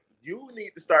Blank, you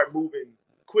need to start moving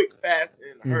quick, fast,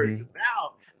 and hurry. Because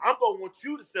now I'm going to want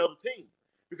you to sell the team.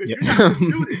 Because you're not going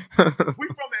to do this.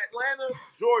 We're from Atlanta,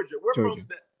 Georgia.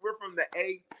 We're from the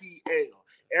ATL.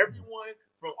 Everyone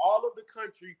from all of the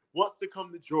country wants to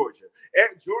come to Georgia.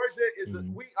 Georgia is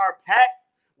we are packed.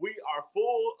 We are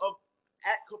full of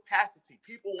at capacity.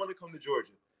 people want to come to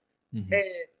Georgia. Mhm.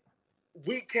 And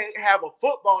we can't have a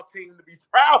football team to be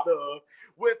proud of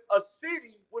with a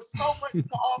city with so much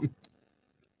to offer.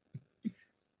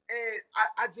 And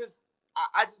I just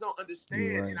don't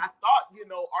understand. Right. And I thought,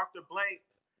 Arthur Blank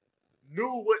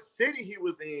knew what city he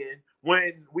was in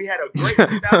when we had a great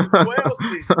 2012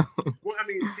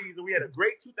 season. We had a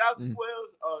great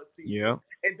 2012 season. Yeah.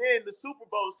 And then the Super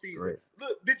Bowl season. Right.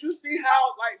 Look, did you see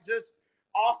how just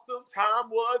awesome time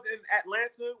was in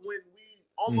Atlanta when we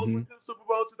almost went to the Super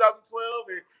Bowl 2012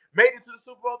 and made it to the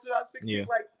Super Bowl 2016? Yeah.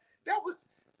 Like, that was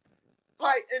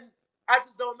and I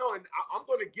just don't know. And I'm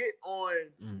going to get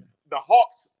on the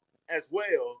Hawks as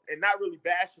well and not really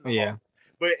bashing the Hawks.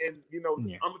 But, I'm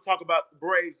going to talk about the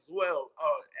Braves as well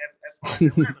as far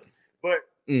as Atlanta. But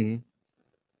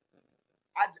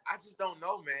I just don't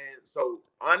know, man. So,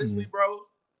 honestly, bro,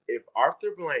 if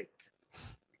Arthur Blank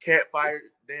can't fire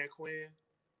Dan Quinn,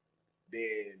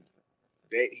 then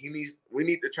we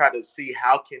need to try to see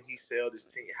how can he sell this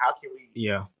team. How can we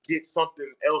get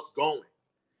something else going?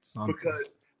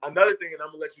 Because another thing, and I'm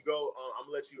gonna let you go. I'm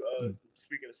gonna let you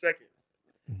speak in a second.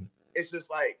 It's just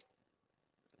like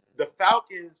the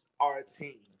Falcons are a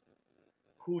team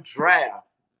who draft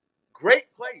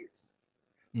great players,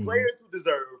 players who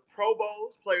deserve Pro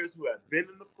Bowls, players who have been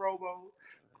in the Pro Bowl.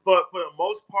 But for the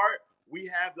most part, we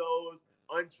have those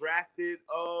undrafted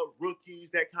rookies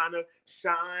that kind of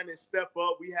shine and step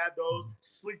up. We have those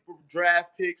sleeper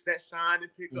draft picks that shine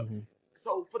and pick up.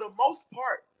 So for the most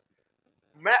part,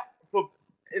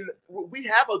 we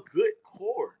have a good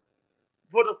core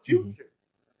for the future,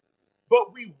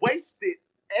 but we waste it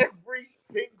every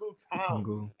single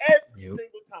time. Every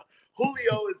single time.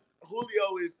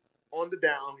 Julio is on the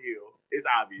downhill. It's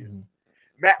obvious.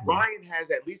 Matt Ryan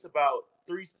has at least about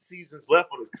 3 seasons left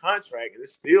on his contract, and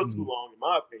it's still too long in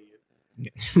my opinion.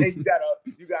 And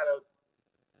you gotta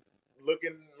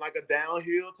looking like a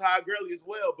downhill Todd Gurley as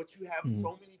well. But you have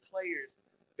so many players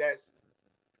that's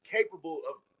capable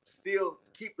of still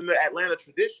keeping the Atlanta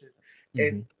tradition,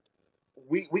 and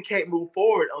we can't move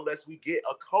forward unless we get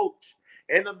a coach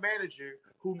and a manager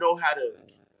who know how to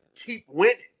keep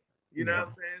winning. You know what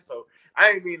I'm saying? So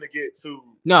I ain't mean to get too.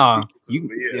 No,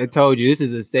 I told you this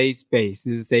is a safe space.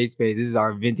 This is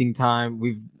our venting time.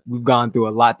 We've gone through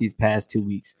a lot these past 2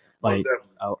 weeks, like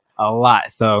a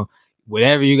lot. So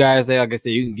whatever you guys say, like I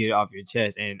said, you can get it off your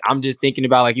chest. And I'm just thinking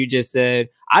about, like you just said,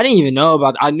 I didn't even know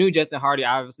about. I knew Justin Hardy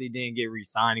obviously didn't get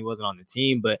re-signed. He wasn't on the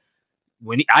team, but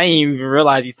I didn't even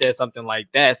realize he said something like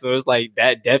that. So it's like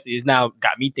that definitely is now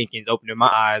got me thinking. It's opening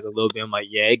my eyes a little bit. I'm like,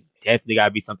 yeah, it definitely got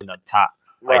to be something up top.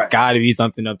 Like, got to be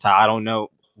something up top. I don't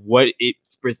know what it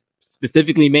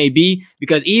specifically may be,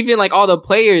 because even like all the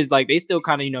players, like they still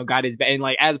kind of, got his back. And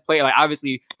like as a player, like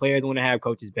obviously players want to have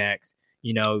coaches' backs.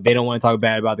 They don't want to talk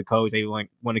bad about the coach. They want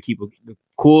to keep a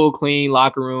cool, clean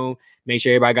locker room, make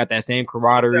sure everybody got that same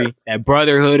camaraderie, that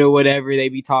brotherhood or whatever they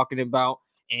be talking about,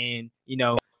 and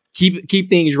keep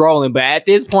things rolling. But at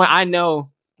this point, I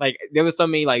know like there was so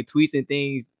many like tweets and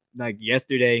things like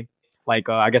yesterday. Like,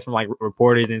 I guess from like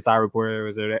reporters, inside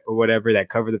reporters or whatever that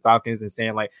cover the Falcons, and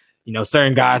saying like,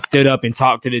 certain guys stood up and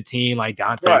talked to the team, like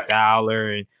Dante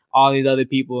Fowler and all these other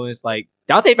people. And it's like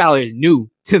Dante Fowler is new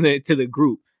to the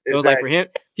group. So it's like for him,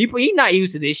 he's not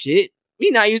used to this shit.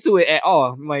 He's not used to it at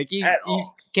all. Like he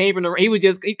came from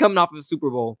he's coming off of a Super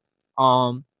Bowl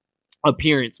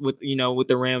appearance with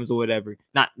the Rams or whatever.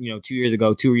 Not 2 years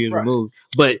ago, 2 years removed,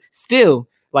 but still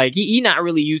like he not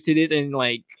really used to this. And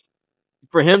like,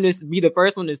 for him to be the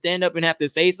first one to stand up and have to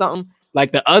say something,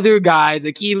 like the other guys,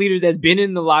 the key leaders that's been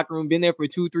in the locker room, been there for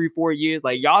 2, 3, 4 years,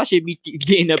 like y'all should be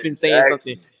getting up and saying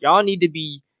something. Y'all need to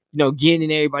be, getting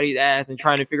in everybody's ass and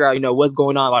trying to figure out, what's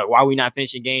going on, like why we not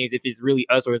finishing games, if it's really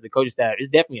us or it's the coaching staff. It's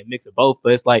definitely a mix of both,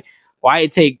 but it's like, why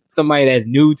it take somebody that's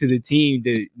new to the team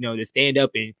to, to stand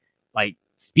up and like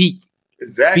speak,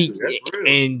 that's real.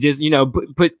 And just,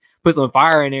 put some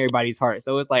fire in everybody's heart.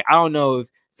 So it's like, I don't know if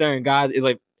certain guys, it's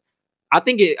like, I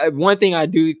think one thing I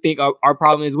do think our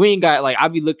problem is we ain't got, like, I'll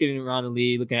be looking around the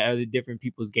league, looking at other different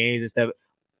people's games and stuff.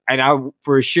 And I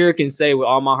for sure can say with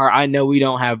all my heart, I know we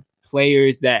don't have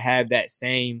players that have that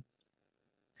same,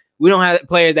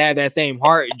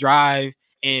 heart, drive,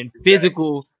 and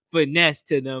physical finesse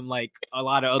to them like a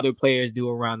lot of other players do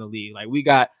around the league. Like we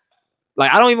got,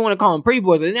 like, I don't even want to call them pretty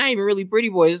boys. They're not even really pretty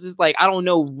boys. It's just like, I don't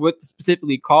know what to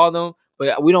specifically call them.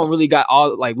 But we don't really got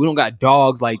we don't got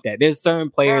dogs like that. There's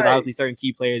certain players, obviously certain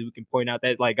key players we can point out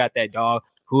that like got that dog.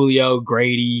 Julio,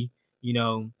 Grady,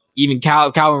 even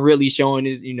Calvin Ridley showing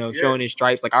his, showing his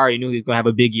stripes. Like I already knew he was gonna have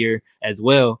a big year as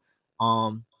well.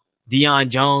 Deion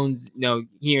Jones,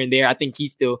 here and there. I think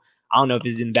he's still, I don't know if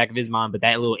it's in the back of his mind, but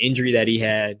that little injury that he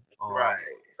had Right.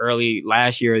 early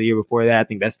last year or the year before that. I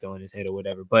think that's still in his head or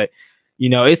whatever. But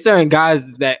it's certain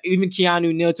guys that even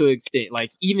Keanu Neal to an extent,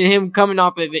 like even him coming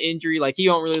off of an injury, like he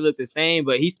don't really look the same,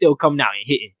 but he's still coming out and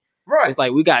hitting. Right. It's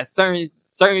like we got certain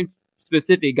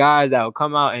specific guys that will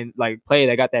come out and like play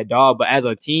that got that dog, but as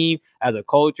a team, as a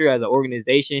culture, as an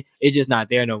organization, it's just not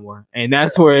there no more. And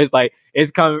that's where it's like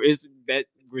it's that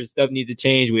where stuff needs to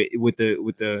change with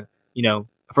the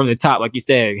from the top, like you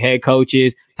said, head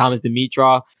coaches, Thomas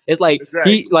Dimitrov. It's like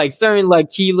he like certain like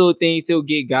key little things he'll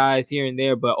get guys here and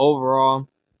there, but overall,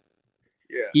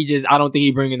 I don't think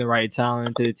he's bringing the right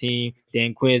talent to the team.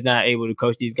 Dan Quinn's not able to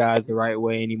coach these guys the right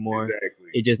way anymore. Exactly.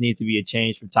 It just needs to be a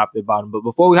change from top to bottom. But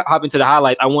before we hop into the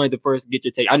highlights, I wanted to first get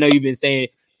your take. I know you've been saying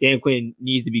Dan Quinn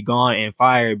needs to be gone and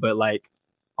fired, but like,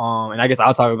 and I guess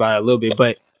I'll talk about it a little bit.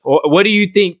 But what do you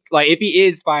think? Like, if he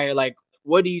is fired, like,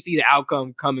 what do you see the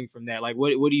outcome coming from that? Like,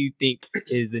 what do you think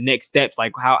is the next steps?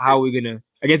 Like, how are we gonna,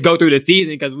 I guess, go through the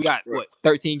season because we got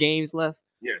 13 games left?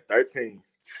 Yeah, 13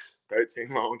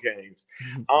 long games.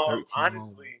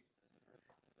 Honestly,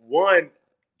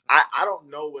 I don't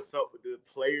know what's up with the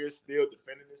players still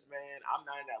defending this man. I'm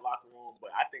not in that locker room,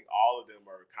 but I think all of them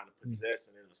are kind of possessed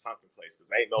and in a sunken place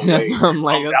because ain't no that's way what I'm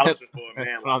like. vouching for a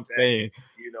man like that. Saying.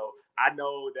 I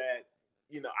know that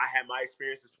I had my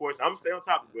experience in sports. I'm gonna stay on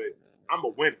top of it. I'm a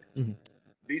winner. Mm-hmm.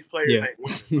 These players ain't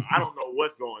winners. So I don't know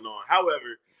what's going on.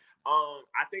 However,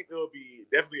 I think there will be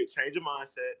definitely a change of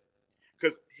mindset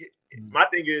because my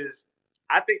thing is,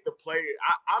 I think the player.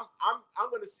 I'm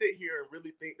going to sit here and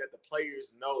really think that the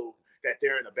players know that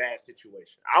they're in a bad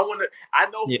situation. I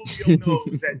know Julio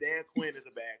knows that Dan Quinn is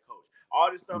a bad coach. All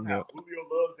this stuff how Julio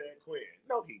loves Dan Quinn.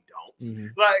 No, he don't.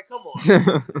 Mm-hmm. Like, come on.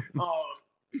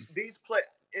 These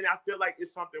and I feel like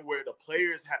it's something where the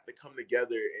players have to come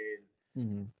together and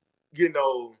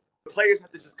the players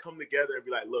have to just come together and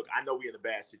be like, look, I know we're in a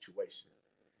bad situation,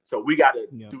 so we got to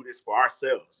do this for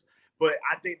ourselves. But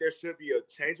I think there should be a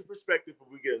change of perspective when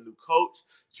we get a new coach,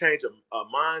 change a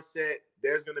mindset.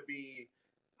 There's going to be,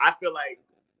 I feel like,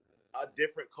 a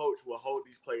different coach will hold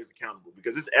these players accountable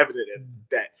because it's evident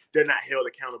that they're not held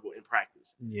accountable in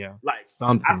practice. Yeah, like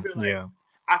something.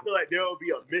 I feel like there will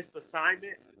be a missed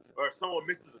assignment, or if someone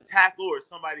misses a tackle, or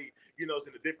somebody is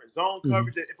in a different zone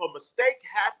coverage. If a mistake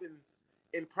happens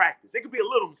in practice, it could be a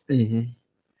little mistake. Mm-hmm.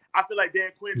 I feel like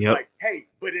Dan Quinn is like, hey,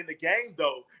 but in the game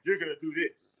though, you're gonna do this.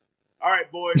 All right,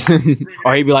 boys.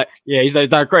 Or he'd be like, he's like,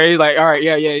 it's not crazy. He's like, all right,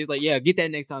 he's like, get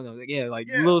that next time. Like,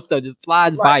 little stuff just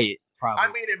slides by it. Probably. I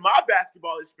mean, in my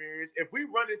basketball experience, if we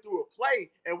run it through a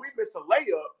play and we miss a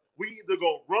layup, we either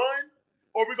gonna run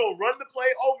or we're gonna run the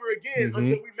play over again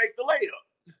until we make the layup.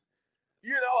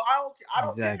 I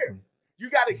don't care. You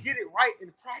got to get it right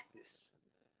in practice.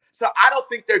 So I don't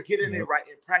think they're getting it right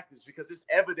in practice because it's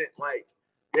evident like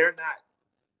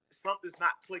something's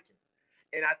not clicking.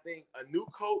 And I think a new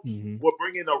coach will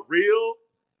bring in a real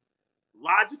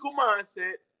logical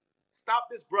mindset, stop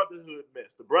this brotherhood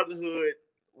mess. The brotherhood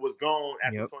was gone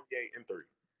after 28-3.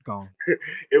 Gone.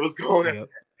 It was gone after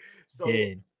that. So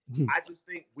I just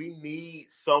think we need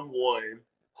someone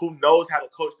who knows how to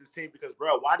coach this team because,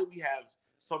 bro, why do we have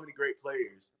so many great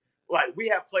players? Like, we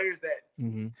have players that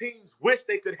teams wish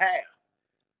they could have.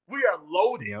 We are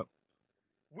loaded. Yep.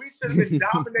 We should have been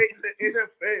dominating the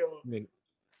NFL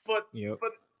for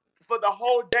the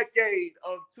whole decade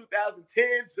of 2010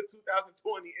 to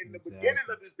 2020. In the beginning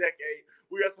of this decade,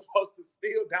 we are supposed to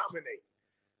still dominate.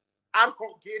 I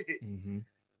don't get it.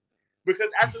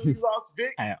 Because after we lost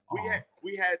Vic,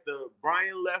 we had the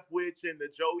Brian Leftwich and the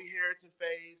Joey Harrison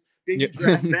phase. Then you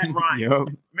draft Matt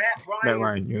Ryan. Matt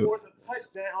Ryan scores a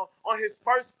touchdown on his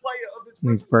first play of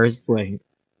his first play.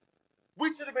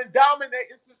 We should have been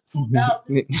dominating since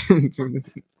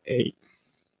 2008.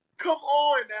 Come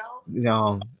on now.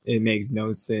 No, it makes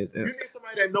no sense. You need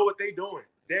somebody that know what they're doing.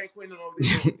 Dan Quinn don't know what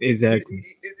they're doing.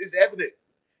 Exactly. It's evident.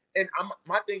 And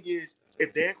my thing is,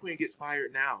 if Dan Quinn gets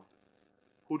fired now,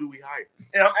 who do we hire?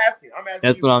 And I'm asking.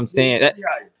 That's what I'm saying. That's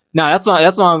what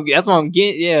I'm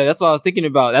getting. Yeah, that's what I was thinking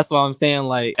about. That's what I'm saying.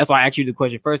 Like, that's why I asked you the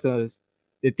question first, because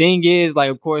the thing is, like,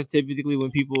 of course, typically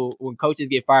when coaches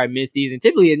get fired mid-season,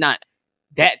 typically it's not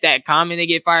that common they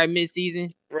get fired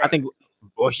mid-season. Right. I think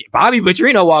Bobby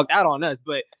Petrino walked out on us,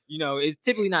 but it's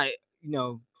typically not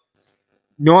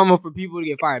normal for people to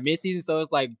get fired mid-season. So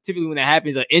it's like typically when that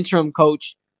happens, an interim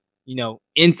coach,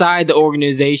 inside the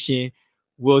organization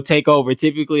will take over.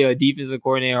 Typically a defensive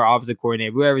coordinator or offensive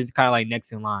coordinator, whoever's kind of like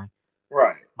next in line.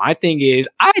 Right. My thing is,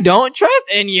 I don't trust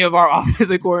any of our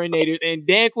offensive coordinators, and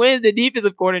Dan Quinn's the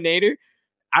defensive coordinator.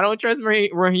 I don't trust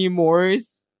Raheem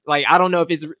Morris. Like, I don't know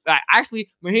if it's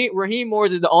actually Raheem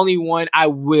Morris is the only one I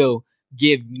will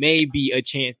give maybe a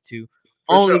chance to,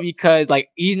 only sure. because like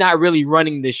he's not really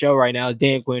running the show right now. It's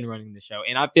Dan Quinn running the show,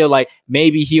 and I feel like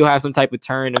maybe he'll have some type of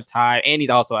turn of tide, and he's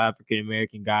also an African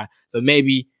American guy, so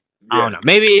maybe I don't know.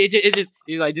 Maybe it's just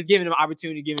he's like just giving him an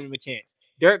opportunity, giving him a chance.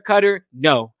 Dirk Cutter,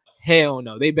 no, hell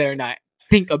no. They better not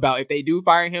think about if they do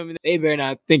fire him. They better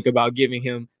not think about giving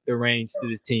him the reins to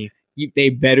this team. They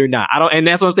better not. I don't, and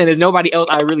that's what I'm saying. There's nobody else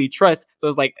I really trust. So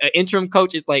it's like an interim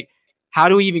coach is like, how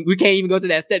do we can't even go to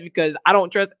that step because I don't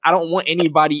want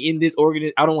anybody in this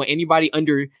organization. I don't want anybody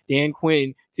under Dan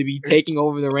Quinn to be taking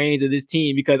over the reins of this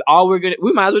team because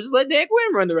we might as well just let Dan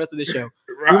Quinn run the rest of the show.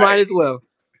 Right. We might as well.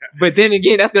 But then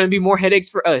again, that's going to be more headaches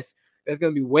for us. That's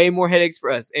going to be way more headaches for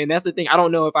us. And that's the thing. I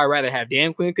don't know if I'd rather have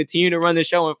Dan Quinn continue to run the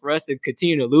show and for us to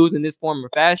continue to lose in this form or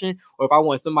fashion, or if I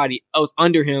want somebody else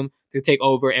under him to take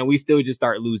over and we still just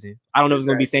start losing. I don't know if it's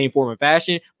going to be same form or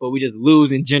fashion, but we just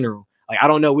lose in general. Like, I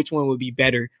don't know which one would be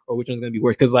better or which one's going to be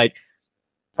worse. Because, like,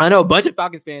 I know a bunch of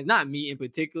Falcons fans, not me in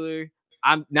particular,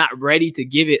 I'm not ready to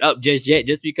give it up just yet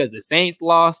just because the Saints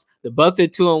lost. The Bucs are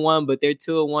 2-1, but they're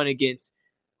 2-1 against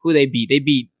who they beat. They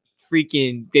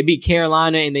beat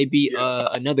Carolina and they beat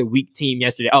another weak team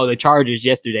yesterday. Oh, the Chargers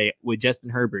yesterday with Justin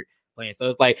Herbert playing. So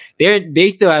it's like they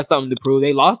still have something to prove.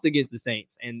 They lost against the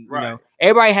Saints, and you know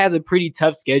everybody has a pretty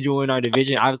tough schedule in our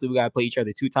division. Obviously, we got to play each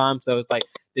other 2 times, so it's like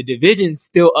the division's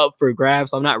still up for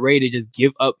grabs. So I'm not ready to just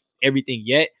give up everything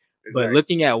yet. Exactly. But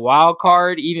looking at wild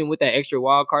card, even with that extra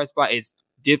wild card spot, it's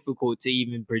difficult to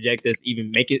even project us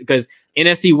even make it because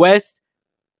NFC West.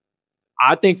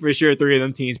 I think for sure 3 of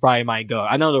them teams probably might go.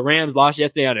 I know the Rams lost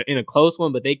yesterday in a close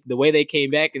one, but the way they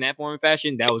came back in that form and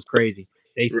fashion, that was crazy.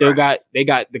 They still got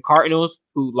the Cardinals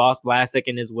who lost last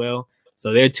second as well,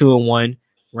 so they're 2-1.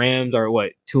 Rams are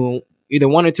what 2 either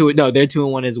 1 or 2? No, they're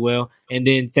 2-1 as well. And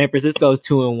then San Francisco's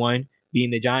 2-1, beating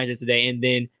the Giants yesterday, and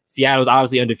then Seattle's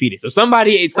obviously undefeated. So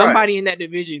somebody in that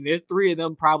division, there's 3 of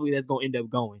them probably that's gonna end up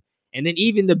going. And then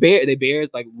even the Bears,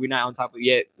 like we're not on top of it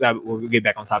yet. We'll get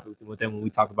back on top of it with them when we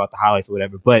talk about the highlights or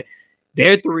whatever. But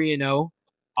they're 3-0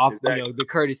 off the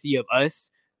courtesy of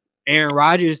us. Aaron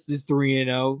Rodgers is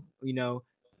 3-0. You know,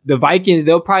 the Vikings,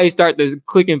 they'll probably start to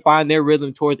click and find their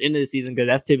rhythm towards the end of the season because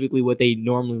that's typically what they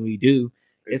normally do.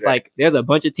 Exactly. It's like there's a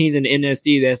bunch of teams in the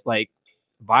NFC that's like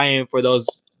vying for those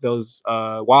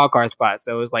wild card spots.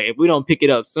 So it's like if we don't pick it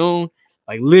up soon,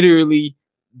 like literally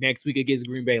next week against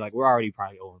Green Bay, like we're already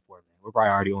probably 0-4, man. We're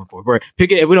probably already 0-4.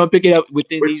 If we don't pick it up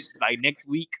within these like next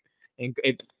week, and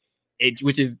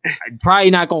which is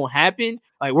probably not gonna happen.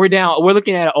 Like we're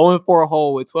looking at an 0-4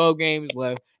 hole with 12 games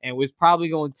left, and it's probably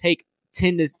gonna take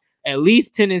at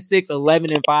least 10-6,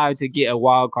 11-5 to get a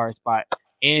wild card spot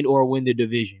and or win the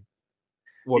division.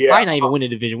 Well, probably not even win the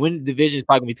division. Win the division is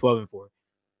probably gonna be 12-4.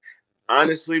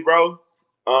 Honestly, bro,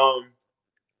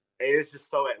 it's just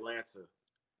so Atlanta.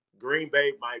 Green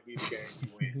Bay might be the game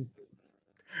we win.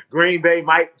 Green Bay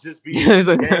might just be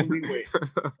the game we win.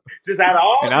 Just out of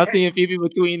all. And I've seen a few people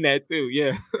between that too.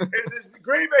 Yeah. It's just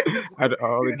Green Bay.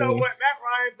 You know what? Matt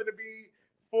Ryan's gonna be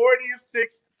 40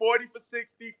 for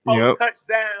 60, 4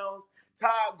 touchdowns.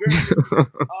 Todd Gurley,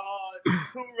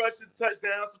 2 rushing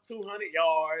touchdowns for 200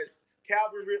 yards.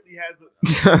 Calvin Ridley has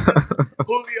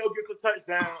Julio gets a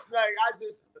touchdown. Like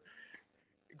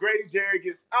Grady Jarrett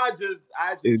gets. I just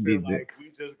feel like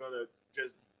we just gonna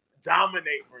just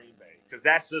dominate Green Bay because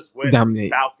that's just what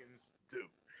Falcons do.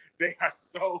 They are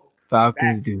so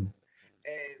Falcons do.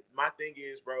 And my thing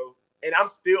is, bro, and I'm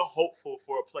still hopeful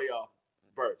for a playoff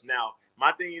berth. Now,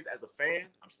 my thing is, as a fan,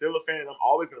 I'm still a fan. I'm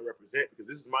always gonna represent because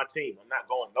this is my team. I'm not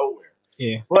going nowhere.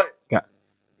 Yeah, but got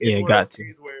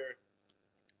to. Where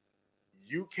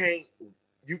you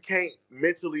can't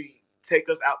mentally take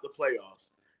us out the playoffs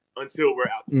until we're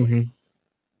out the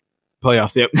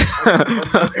playoffs. Yep.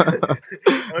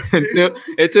 until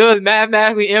it's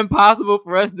mathematically impossible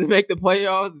for us to make the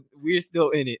playoffs, we're still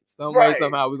in it.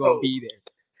 Somehow we're gonna be there.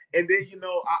 And then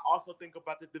I also think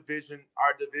about our division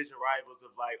rivals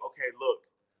of like, okay, look,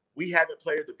 we haven't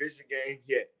played a division game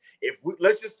yet.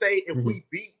 Let's just say we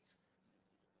beat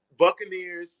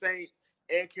Buccaneers, Saints,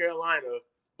 and Carolina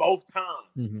both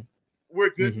times, we're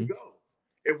good to go.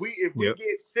 If we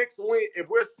get 6 wins, if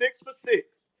we're 6 for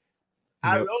 6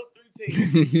 out of those 3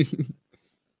 teams,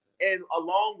 and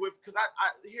along with because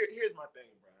here's my thing,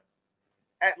 bro.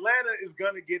 Atlanta is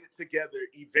gonna get it together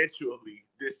eventually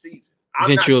this season.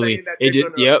 I'm not saying that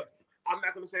I'm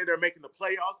not gonna say they're making the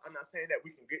playoffs. I'm not saying that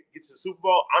we can get to the Super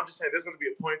Bowl. I'm just saying there's gonna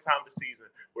be a point in time this season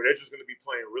where they're just gonna be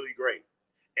playing really great,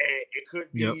 and it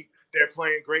could be they're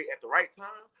playing great at the right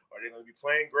time, or they're gonna be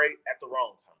playing great at the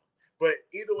wrong time. But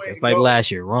either way, just like last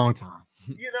year, wrong time.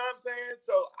 You know what I'm saying?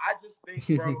 So I just think,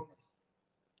 bro,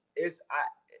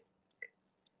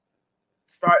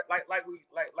 start like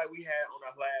we had on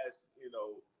our last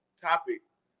topic.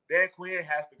 Dan Quinn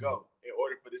has to go in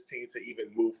order for this team to even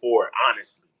move forward.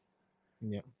 Honestly,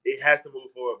 yeah, it has to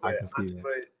move forward. I can see that.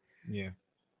 But yeah,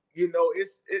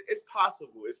 it's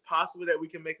possible. It's possible that we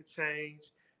can make a change.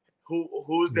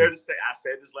 Who's there to say? I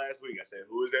said this last week. I said,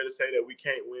 who is there to say that we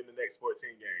can't win the next 14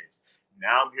 games?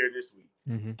 Now I'm here this week.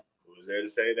 Mm-hmm. Who's there to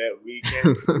say that we can't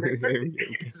win the next 13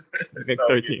 games? Next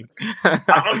 13.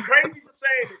 I'm crazy for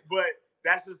saying it, but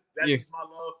that's just my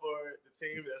love for the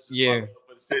team. That's just my love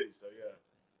for the city. So yeah.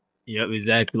 Yep,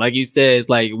 exactly. Like you said, it's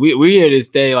like we're here to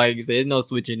stay. Like you said, there's no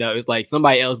switching up. It's like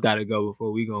somebody else got to go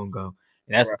before we gonna go.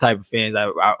 And that's the type of fans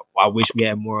I wish we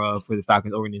had more of for the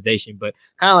Falcons organization. But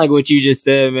kind of like what you just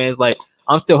said, man, it's like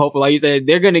I'm still hopeful. Like you said,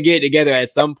 they're going to get together at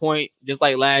some point, just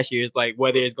like last year. It's like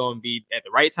whether it's going to be at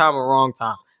the right time or wrong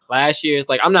time. Last year, it's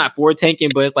like I'm not for tanking,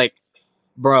 but it's like,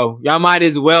 bro, y'all might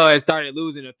as well have started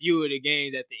losing a few of the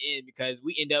games at the end because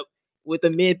we end up with a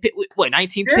mid-pick,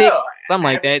 19th pick? Something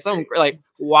like that. Something like,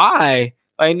 why?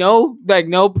 Like,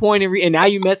 no point in and now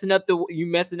you messing up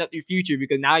your future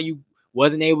because now you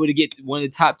wasn't able to get one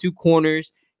of the top two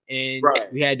corners, and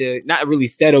we had to not really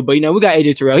settle. But we got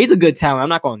AJ Terrell. He's a good talent. I'm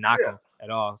not gonna knock him at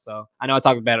all. So I know I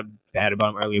talked bad about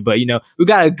him earlier, but we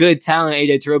got a good talent,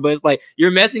 AJ Terrell. But it's like you're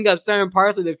messing up certain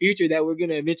parts of the future that we're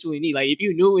gonna eventually need. Like if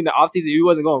you knew in the offseason you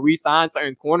wasn't gonna re-sign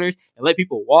certain corners and let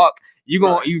people walk, you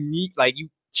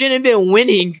shouldn't have been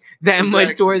winning that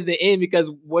much towards the end because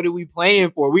what are we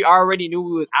playing for? We already knew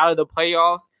we was out of the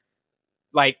playoffs.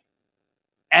 Like.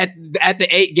 At the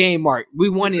 8-game mark, we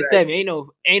won in 7. Ain't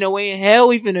no way in hell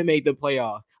we finna make the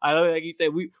playoffs. I know, like you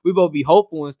said, we both be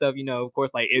hopeful and stuff. Of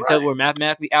course, like until we're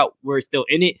mathematically out, we're still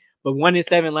in it. But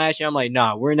 1-7 last year, I'm like,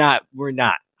 nah, we're not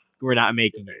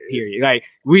making it. Period. Like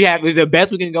we have the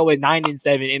best we can go is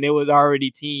 9-7, and there was already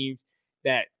teams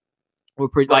that were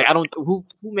pretty. Like I don't who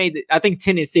made it. I think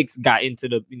 10-6 got into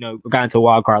a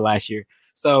wild card last year.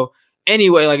 So.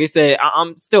 Anyway, like I said,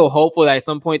 I'm still hopeful that at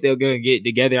some point they're going to get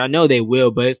together. I know they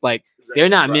will, but it's like they're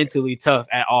not mentally tough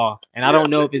at all. And I don't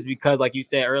know if it's because, like you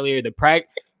said earlier,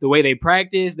 the way they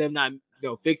practice, them not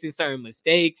fixing certain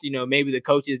mistakes. Maybe the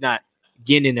coach is not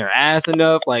getting in their ass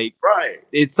enough. Like,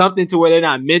 it's something to where they're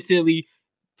not mentally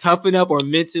tough enough or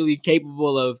mentally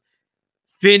capable of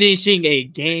finishing a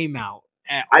game out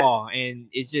at all. And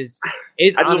it's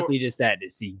honestly just sad to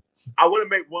see. I want to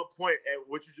make one point at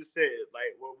what you just said,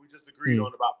 like what we just agreed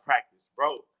on about practice,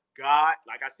 bro. God,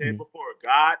 like I said before,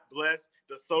 God bless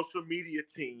the social media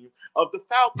team of the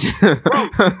Falcons, bro.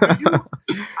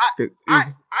 I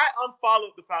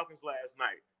unfollowed the Falcons last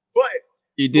night, but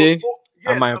you did.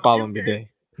 I might unfollow them today.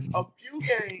 A few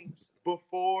games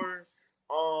before,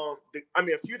 a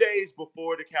few days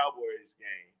before the Cowboys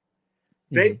game,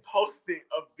 they posted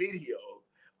a video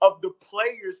of the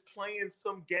players playing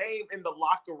some game in the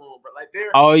locker room, bro. Like they do.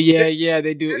 Yeah,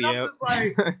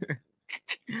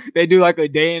 they do like a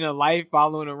day in the life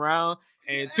following around,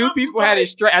 and two people had it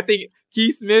straight. I think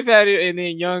Keith Smith had it, and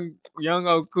then Young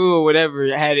Oku or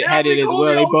whatever had it as well.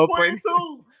 They both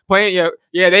playing.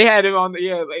 Yeah, they had him on the.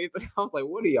 Like, I was like,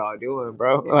 what are y'all doing,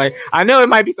 bro? Like, I know it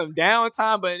might be some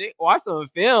downtime, but watch some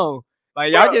film.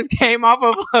 Like y'all just came off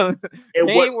of a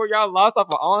game where y'all lost off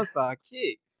an onside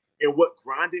kick. And what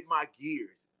grinded my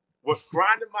gears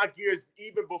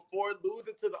even before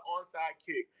losing to the onside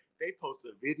kick, they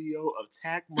posted a video of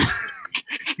Tack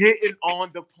McKinley getting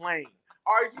on the plane.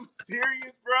 Are you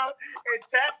serious, bro? And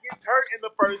Tack gets hurt in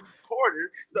the first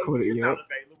quarter, so he's not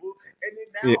available. And then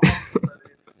now all of a sudden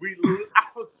we lose. I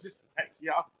was just like,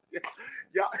 y'all, they're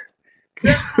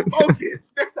not focused.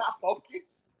 They're not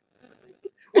focused.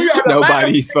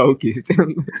 Nobody's focused.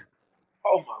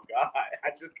 Oh my God, I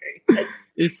just can't.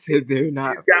 He said they're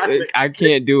not. I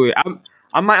can't do it.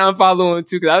 I might unfollow him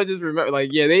too because I just remember,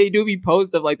 like, they do be post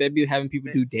stuff like that, be having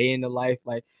people do day in the life.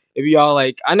 Like, if y'all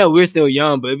like, I know we're still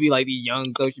young, but it'd be like these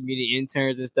young social media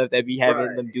interns and stuff that be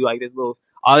having them do like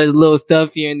all this little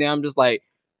stuff here and there. I'm just like,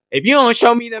 if you don't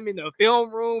show me them in the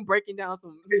film room breaking down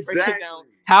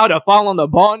how to fall on the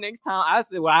ball next time, I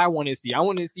said what I want to see. I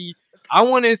want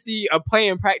to see a play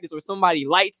in practice where somebody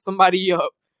lights somebody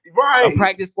up. A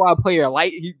practice squad player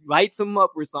he lights him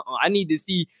up or something. I need to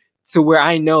see to where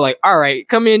I know, like, all right,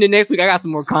 come in the next week. I got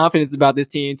some more confidence about this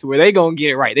team to where they gonna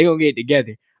get it right. They gonna get it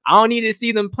together. I don't need to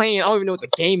see them playing. I don't even know what the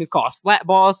game is called. Slap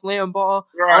ball, slam ball.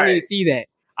 I don't need to see that.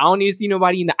 I don't need to see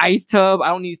nobody in the ice tub. I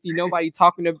don't need to see nobody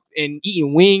talking and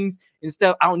eating wings and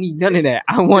stuff. I don't need none of that.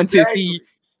 I want to see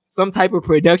some type of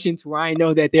production to where I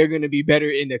know that they're gonna be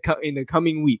better in the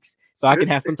coming weeks, so I can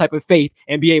have some type of faith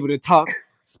and be able to talk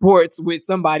sports with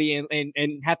somebody and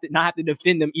not have to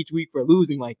defend them each week for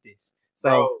losing like this. So,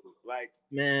 bro, like,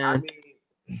 man, I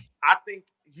mean, I think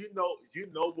you know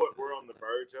what we're on the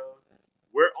verge of.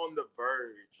 We're on the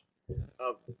verge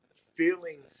of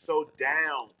feeling so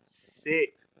down,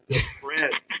 sick,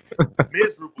 depressed,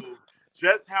 miserable.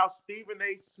 Just how Stephen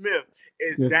A. Smith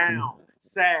is down,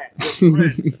 sad,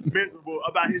 depressed, miserable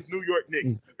about his New York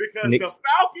Knicks because the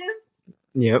Falcons.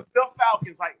 Yep. The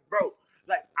Falcons, like, bro,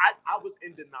 like I was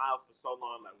in denial for so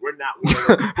long. Like, we're not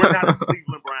a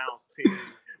Cleveland Browns team.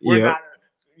 We're not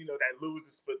that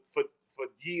loses for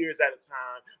years at a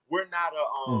time. We're not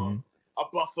a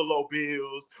Buffalo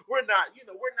Bills. We're not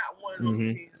one of those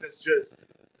teams that's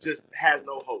just has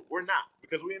no hope. We're not,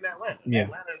 because we're in Atlanta. Yeah.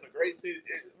 Atlanta is a great city.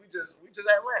 We just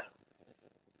Atlanta.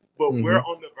 But we're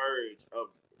on the verge of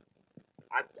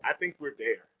I think we're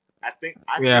there. I think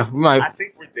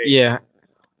we're there. Yeah.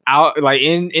 Out like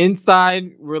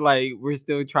inside, we're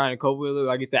still trying to cope with it.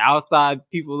 Like I said, outside,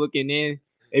 people looking in,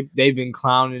 they've been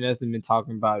clowning us and been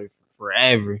talking about it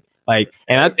forever. Like,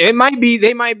 and it might be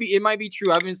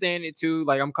true. I've been saying it too.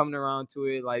 Like, I'm coming around to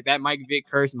it. Like, that Mike Vick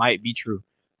curse might be true.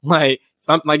 Like,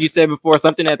 something like you said before,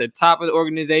 something at the top of the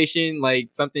organization, like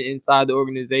something inside the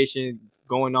organization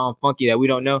going on funky that we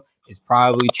don't know is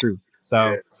probably true.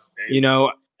 So, yes. And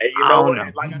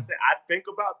like I said, I think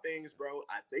about things, bro.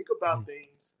 I think about things.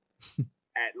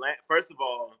 Atlanta. First of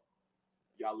all,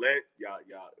 y'all let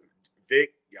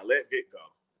Vic go.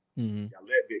 Mm-hmm. Y'all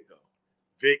let Vic go.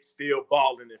 Vic still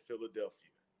balling in Philadelphia.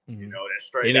 Mm-hmm. You know, that's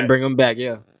straight. They didn't bring him back,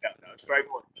 yeah.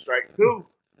 Strike one. Strike two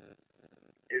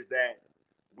is that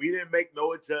we didn't make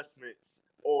no adjustments,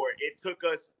 or it took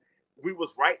us. We was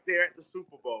right there at the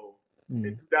Super Bowl in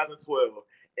 2012,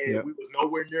 and we was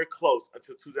nowhere near close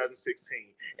until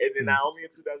 2016. And then not only in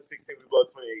 2016 we blew a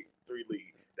 28-3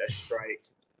 lead. That's strike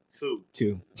two.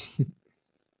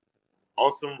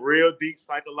 On some real deep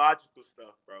psychological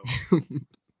stuff, bro.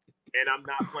 And I'm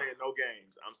not playing no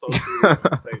games. I'm so serious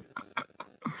when I say this.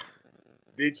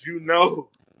 Did you know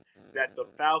that the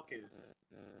Falcons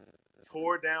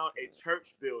tore down a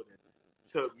church building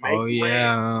to make way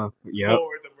for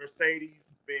the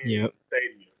Mercedes-Benz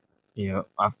Stadium? Yeah,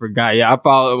 I forgot. Yeah, I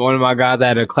followed one of my guys I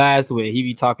had a class with. He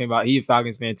be talking about, he a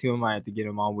Falcons fan too. I might have to get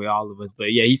him on with all of us.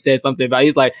 But yeah, he said something about,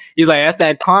 he's like, that's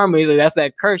that karma. He's like, that's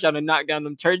that curse. Y'all to knock down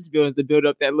them church buildings to build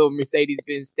up that little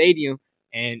Mercedes-Benz Stadium.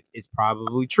 And it's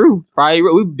probably true. I think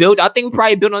we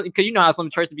probably built on, because you know how some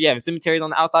churches be having cemeteries on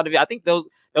the outside of it. I think those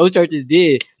churches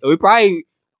did. So we probably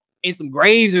in some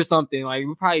graves or something. Like,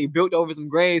 we probably built over some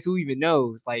graves. Who even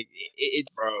knows? Like,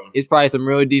 it's probably some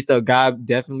real deep stuff. God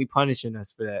definitely punishing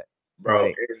us for that. Bro,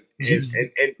 right.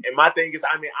 and my thing is,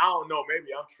 I mean, I don't know. Maybe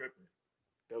I'm tripping.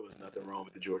 There was nothing wrong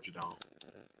with the Georgia Dome.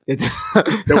 There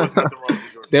was nothing wrong with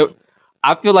the Georgia Dome.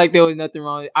 I feel like there was nothing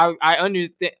wrong. I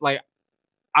understand. Like,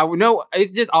 I know it's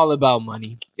just all about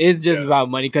money. It's just about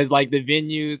money, because like the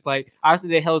venues, like obviously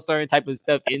they held certain type of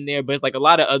stuff in there, but it's like a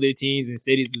lot of other teams and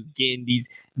cities was getting these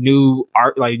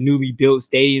newly built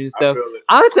stadiums and stuff.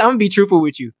 Honestly, I'm gonna be truthful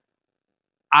with you.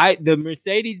 The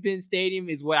Mercedes-Benz Stadium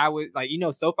is what I would like. You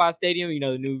know, SoFi Stadium. You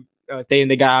know, the new stadium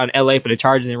they got out in LA for the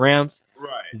Chargers and Rams.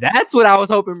 Right. That's what I was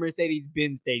hoping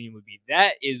Mercedes-Benz Stadium would be.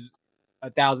 That is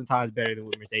 1,000 times better than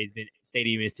what Mercedes-Benz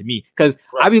Stadium is to me. Because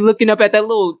I be looking up at the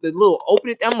little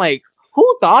opening. I'm like,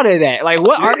 who thought of that? Like,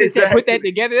 what artist put that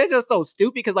together? That's just so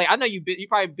stupid. Because like, I know you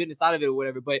probably been inside of it or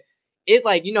whatever, but it's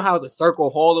like, you know how it's a circle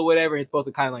hole or whatever. It's supposed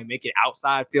to kind of like make it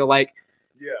outside feel like.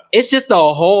 Yeah, it's just a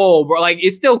hole, bro. Like,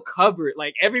 it's still covered.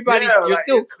 Like, you're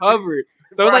still covered.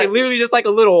 So it's like literally just like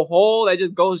a little hole that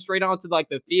just goes straight onto like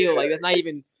the field. Like, that's not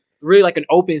even really like an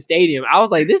open stadium. I was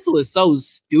like, this was so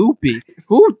stupid.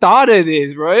 Who thought of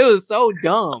this, bro? It was so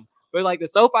dumb. But like the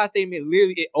SoFi Stadium,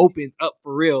 it opens up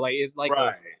for real. Like, it's like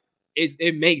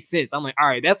it makes sense. I'm like, all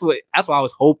right, that's what I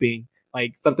was hoping.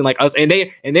 Like something like us, I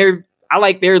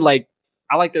like their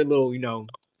little, you know,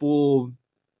 full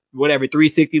whatever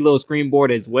 360 little screen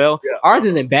board as well. Yeah. Ours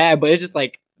isn't bad, but it's just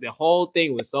like the whole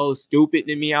thing was so stupid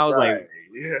to me. I was like,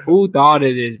 who thought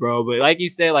of this, bro? But like you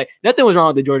said, like nothing was wrong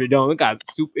with the Georgia Dome. It got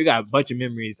a bunch of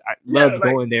memories. I loved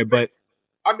going there, but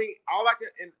I mean, all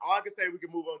I can say, we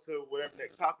can move on to whatever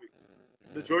next topic.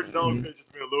 The Georgia Dome could just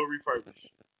be a little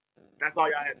refurbished. That's all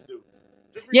y'all had to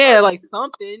do. Like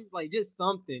something, like just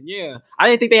something. Yeah, I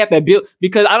didn't think they have to build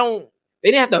because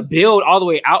they didn't have to build all the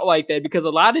way out like that, because a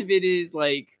lot of it is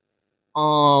like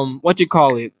what you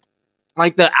call it,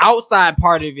 like the outside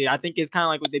part of it. I think it's kind of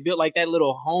like what they built, like that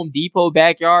little Home Depot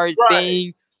backyard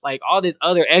thing, like all this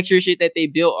other extra shit that they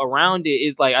built around it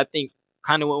is like, I think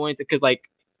kind of what went to, because like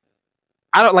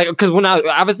I don't like, because when I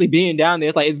obviously being down there,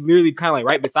 it's like it's literally kind of like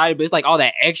right beside it, but it's like all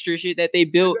that extra shit that they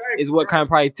built is what kind of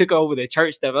probably took over the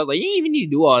church stuff. I was like, you didn't even need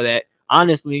to do all that,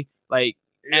 honestly. Like,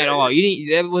 at all. You didn't.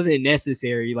 That wasn't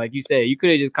necessary. Like you said, you could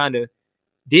have just kind of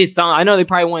did something. I know they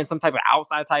probably wanted some type of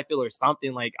outside type feel or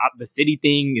something. Like the city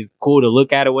thing is cool to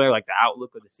look at or whatever, like the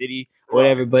outlook of the city or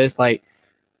whatever. But it's like,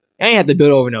 you ain't have to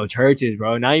build over no churches,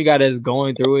 bro. Now you got us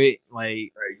going through it,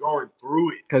 like going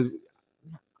through it, because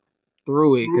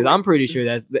I'm pretty sure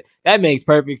that makes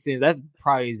perfect sense. That's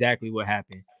probably exactly what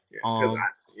happened.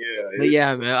 But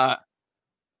yeah, man.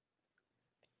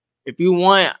 If you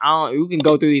want, we can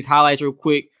go through these highlights real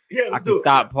quick. Yeah, I can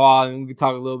stop Paul and we can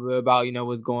talk a little bit about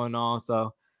what's going on.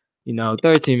 So,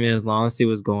 13 minutes long. Let's see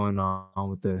what's going on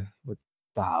with the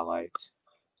highlights.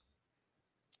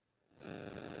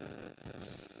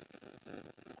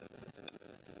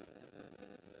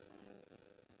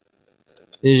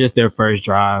 This is just their first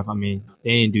drive. I mean,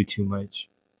 they didn't do too much.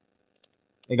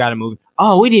 They got to move.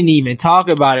 Oh, we didn't even talk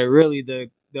about it. Really, the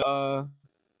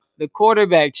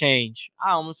quarterback change.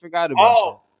 I almost forgot about.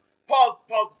 Oh, pause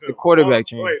the film. The quarterback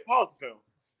change. Wait, pause the film.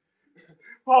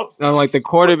 Pause the film. No, like the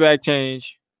quarterback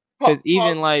change. Because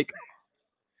even like,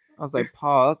 I was like,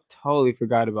 Paul, I totally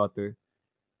forgot about the.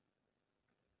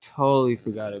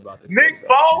 Nick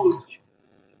Foles.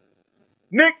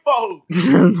 Nick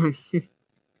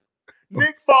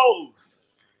Foles.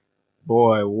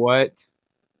 Boy, what?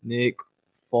 Nick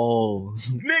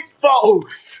Foles.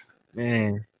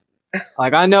 Man.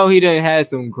 Like, I know he done had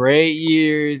some great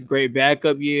years, great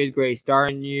backup years, great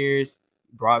starting years.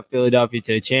 Brought Philadelphia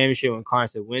to the championship when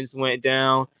Carson Wentz went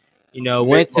down.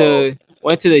 Went to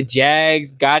the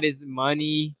Jags, got his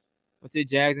money.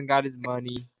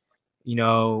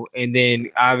 And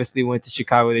then obviously went to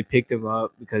Chicago. They picked him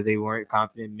up because they weren't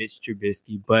confident in Mitch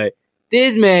Trubisky. But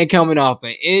this man coming off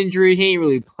an injury, he ain't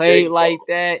really played like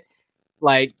that.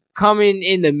 Like, coming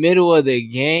in the middle of the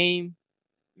game,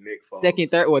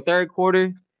 third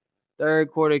quarter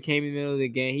came in the middle of the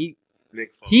game.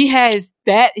 He had his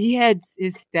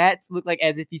stats look like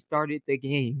as if he started the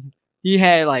game. He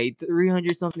had like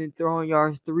 300 something throwing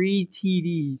yards, 3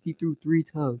 TDs. He threw 3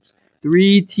 tubs,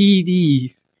 3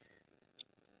 TDs.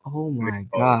 Oh my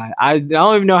God. I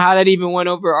don't even know how that even went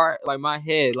over my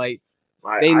head. Like,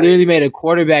 they literally made a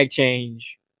quarterback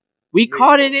change. We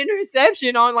caught an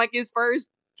interception on like his first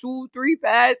 2-3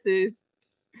 passes.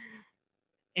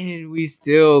 And we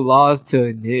still lost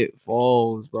to Nick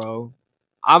Foles, bro.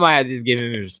 I might have to just give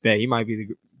him respect. He might be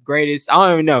the greatest. I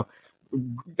don't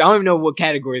even know what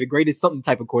category. The greatest something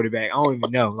type of quarterback. I don't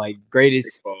even know. Like,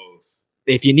 greatest.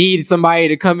 If you need somebody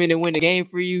to come in and win the game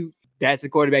for you, that's the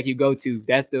quarterback you go to.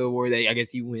 That's the award that I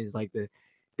guess he wins, like the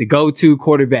go-to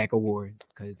quarterback award.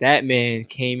 Because that man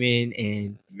came in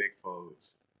and Nick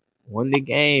Foles won the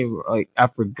game. Like, I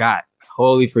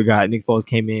totally forgot. Nick Foles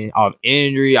came in off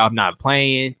injury, off not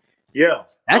playing. Yeah,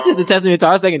 that's just a testament to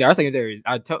our secondary. Our secondary,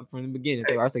 I told from the beginning,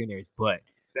 our secondary, but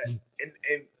and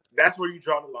that's where you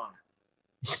draw the line.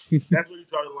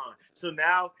 So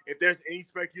now, if there's any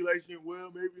speculation, well,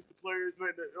 maybe it's the players,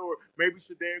 or maybe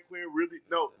should Dan Quinn really?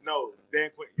 No, Dan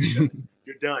Quinn,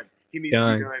 you're done. He needs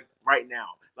to be done right now.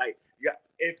 Like, if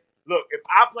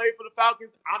I play for the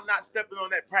Falcons, I'm not stepping on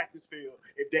that practice field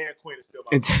if Dan Quinn is still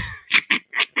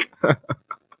out.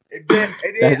 And then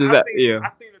I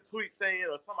seen a tweet saying,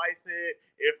 or somebody said,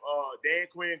 if Dan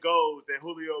Quinn goes, then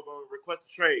Julio gonna request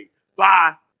a trade.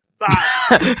 Bye.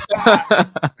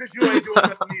 Because you ain't doing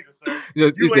nothing either, sir.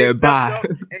 You said bye.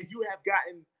 And you have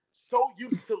gotten so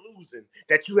used to losing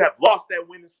that you have lost that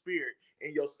winning spirit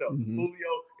in yourself. Mm-hmm.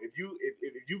 Julio, if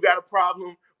you got a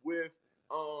problem with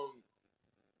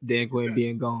Dan Quinn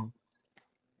being gone,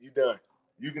 you done.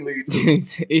 You can leave too.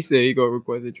 He said he gonna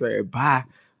request a trade. Bye.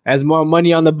 That's more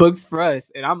money on the books for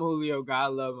us. And I'm a Julio guy. I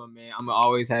love him, man. I'm gonna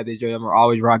always have this jersey. I'm gonna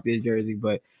always rock this jersey.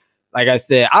 But like I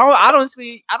said, I don't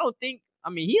think.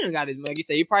 I mean, he done got his. Like you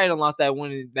said, he probably done lost that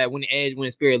winning edge, winning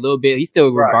spirit a little bit. He's still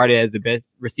regarded as the best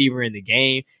receiver in the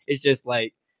game. It's just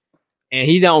like, and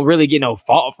he don't really get no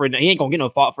fault for. He ain't gonna get no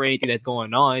fault for anything that's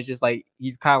going on. It's just like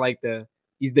he's kind of like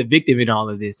he's the victim in all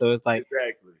of this. So it's like,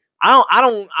 exactly.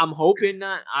 I'm hoping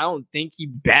not. I don't think he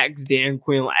backs Dan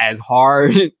Quinn as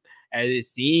hard as it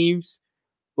seems.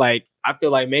 Like, I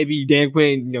feel like maybe Dan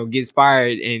Quinn, gets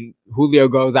fired and Julio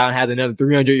goes out and has another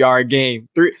 300-yard game.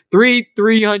 Three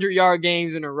 300-yard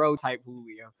games in a row type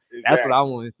Julio. Exactly. That's what I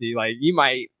want to see. Like, you're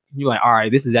like, all right,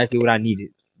 this is exactly what I needed.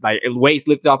 Like, weights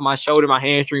lifted off my shoulder, my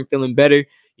hamstring feeling better.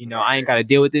 I ain't got to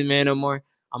deal with this man no more.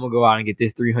 I'm going to go out and get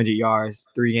this 300 yards,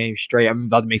 3 games straight. I'm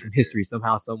about to make some history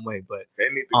somehow, some way. But they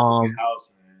need to clean house,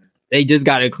 man. They just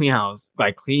got a clean house.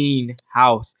 Like, clean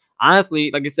house. Honestly,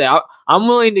 like I said, I'm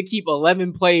willing to keep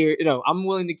 11 players. I'm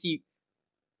willing to keep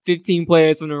 15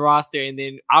 players from the roster, and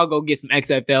then I'll go get some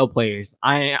XFL players.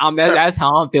 That's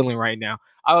how I'm feeling right now.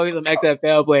 I'll get some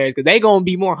XFL players because they're gonna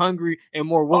be more hungry and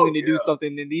more willing to do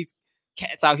something than these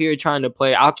cats out here trying to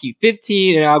play. I'll keep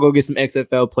 15 and I'll go get some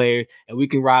XFL players and we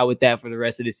can ride with that for the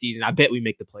rest of the season. I bet we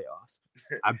make the playoffs.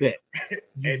 I bet.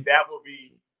 And that would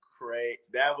be great.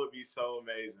 That would be so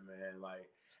amazing, man. Like,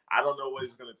 I don't know what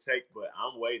it's gonna take, but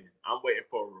I'm waiting. I'm waiting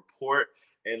for a report.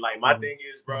 And like my thing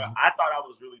is, bro, I thought I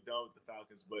was really done with the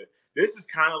Falcons, but this is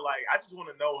kind of like I just want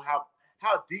to know how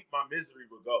deep my misery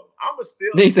will go. I'ma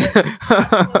still see what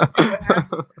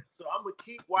happens. So I'm gonna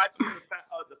keep watching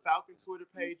the Falcon Twitter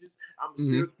pages. I'm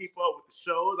gonna still keep up with the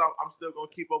shows. I'm still gonna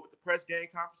keep up with the press game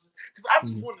conferences because I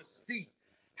just want to see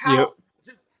how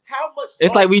much.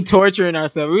 It's like we torturing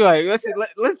ourselves. We're like,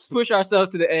 let's push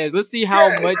ourselves to the edge. Let's see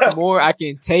how much more I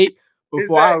can take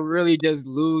before I really just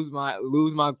lose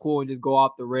my cool and just go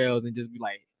off the rails and just be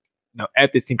like, no,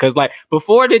 F this team. Because like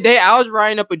before today, I was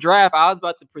writing up a draft. I was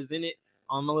about to present it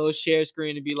on my little share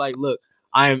screen and be like, look,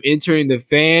 I am entering the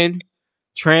fan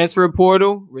transfer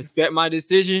portal. Respect my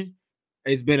decision.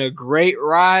 It's been a great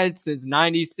ride since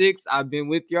 96. I've been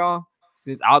with y'all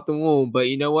since out the womb. But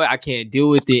you know what? I can't deal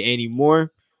with it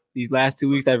anymore. These last 2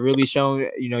 weeks have really shown,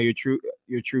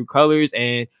 your true colors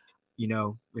and,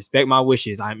 respect my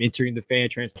wishes. I'm entering the fan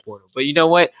transfer portal. But you know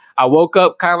what? I woke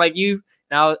up kind of like you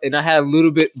now, and I had a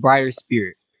little bit brighter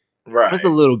spirit. Right. Just a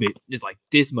little bit. Just like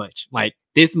this much.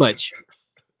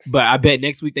 But I bet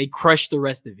next week they crush the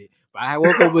rest of it. But I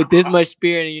woke up with this much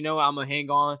spirit, and I'm gonna hang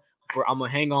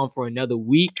on for another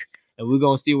week, and we're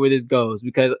gonna see where this goes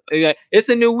because it's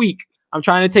a new week. I'm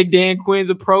trying to take Dan Quinn's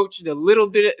approach, the little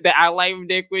bit that I like from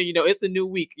Dan Quinn. It's the new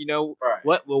week.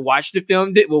 What? We'll watch the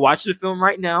film. We'll watch the film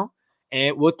right now,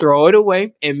 and we'll throw it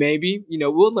away, and maybe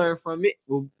we'll learn from it.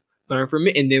 We'll learn from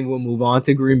it, and then we'll move on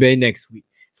to Green Bay next week.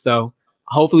 So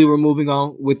hopefully we're moving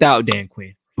on without Dan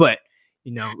Quinn. But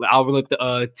I'll let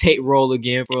the tape roll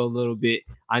again for a little bit.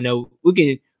 I know we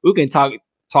can talk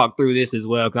through this as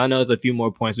well because I know there's a few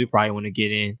more points we probably want to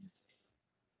get in.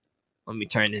 Let me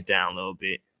turn this down a little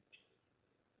bit.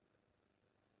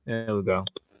 There we go.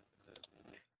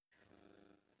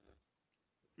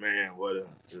 Man, what a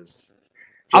just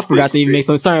I forgot to even make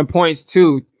some certain points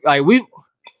too. Like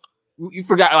you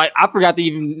forgot. Like I forgot to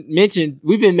even mention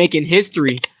we've been making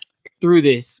history through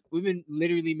this. We've been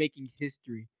literally making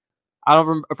history. I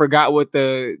forgot what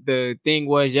the thing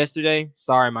was yesterday.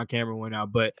 Sorry, my camera went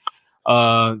out. But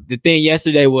the thing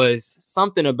yesterday was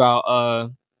something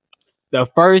about the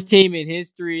first team in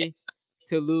history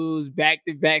to lose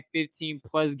back-to-back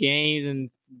 15-plus games in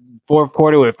fourth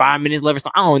quarter with 5 minutes left or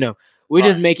something. I don't know. We're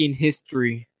just making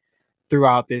history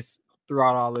throughout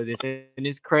all of this. And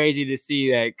it's crazy to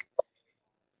see that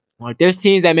like there's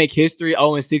teams that make history,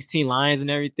 0-16 Lions and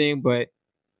everything, but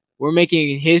we're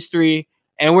making history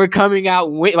and we're coming out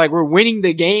like we're winning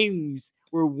the games.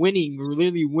 We're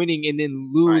literally winning and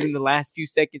then losing the last few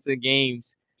seconds of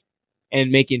games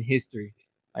and making history.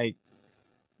 Like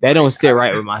that don't sit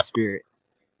right with my spirit.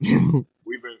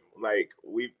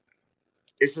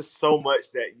 It's just so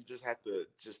much that you just have to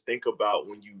just think about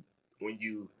when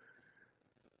you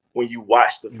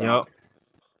watch the Falcons.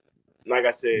 Yep. Like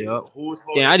I said, who's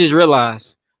holding? Yeah, I just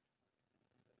realized.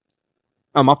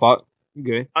 Oh, my fault. You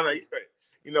good? Oh no, you're straight.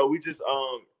 We just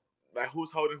like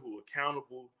who's holding who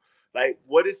accountable. Like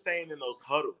what is saying in those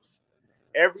huddles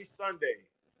every Sunday.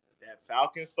 That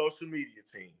Falcons social media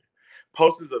team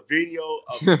posts a video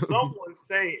of someone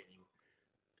saying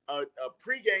a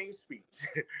pregame speech.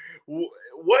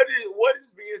 What is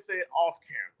being said off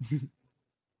camera?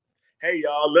 Hey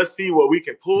y'all, let's see what we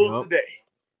can pull today.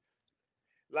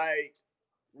 Like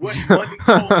what money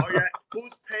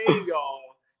who's paying y'all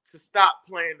to stop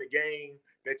playing the game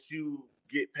that you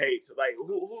get paid to? Like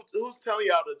who's telling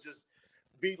y'all to just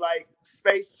be like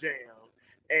Space Jam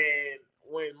and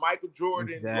when Michael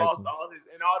Jordan lost all his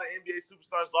and all the NBA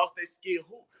superstars lost their skill?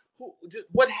 Who just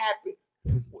what happened?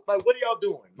 Like what are y'all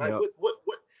doing? Like what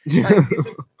like,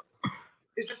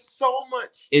 it's just so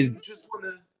much. It's you just want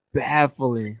to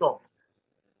baffling.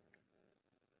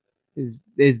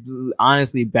 It's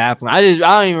honestly baffling. I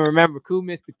don't even remember who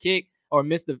missed the kick or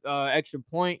missed the extra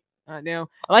point. Now,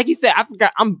 like you said, I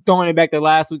forgot. I'm throwing it back to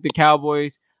last week. The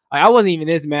Cowboys. Like, I wasn't even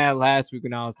this mad last week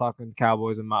when I was talking to the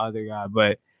Cowboys and my other guy,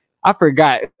 but I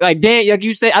forgot. Like Dan, like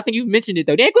you said, I think you mentioned it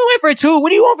though. Dan Quinn went for 2. What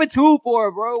do you want for 2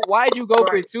 for, bro? Why'd you go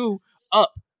for 2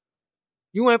 up?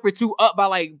 You went for 2 up by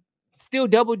like still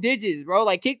double digits, bro.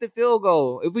 Like kick the field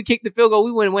goal. If we kick the field goal,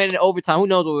 we wouldn't win in overtime. Who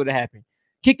knows what would have happened?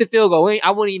 Kick the field goal.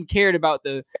 I wouldn't even cared about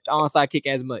the onside kick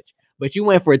as much. But you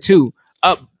went for 2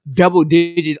 up double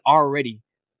digits already.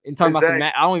 And talking about some,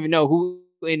 I don't even know who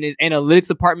in his analytics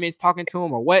department is talking to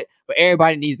him or what, but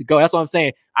everybody needs to go. That's what I'm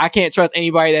saying. I can't trust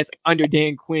anybody that's under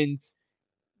Dan Quinn's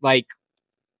like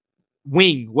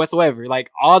wing whatsoever. Like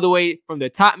all the way from the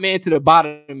top man to the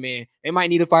bottom man. They might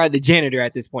need to fire the janitor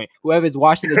at this point. Whoever's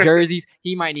washing the jerseys,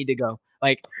 he might need to go.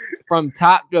 Like from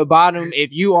top to bottom,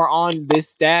 if you are on this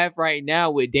staff right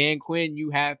now with Dan Quinn,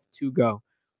 you have to go.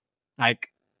 Like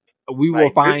we will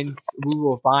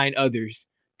find others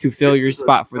to fill your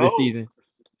spot for the season.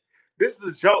 This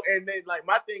is a joke, and then like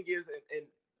my thing is,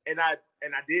 and I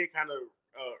did kind of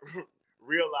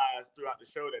realize throughout the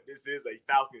show that this is a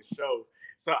Falcons show.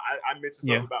 So I mentioned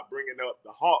something about bringing up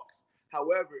the Hawks.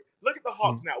 However, look at the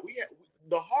Hawks now.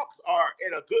 The Hawks are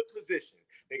in a good position.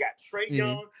 They got Trey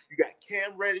Young, you got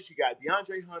Cam Reddish, you got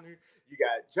DeAndre Hunter, you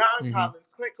got John Collins,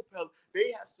 Clint Capella.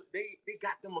 They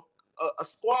got them a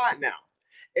squad now.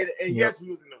 And yes, we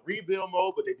was in the rebuild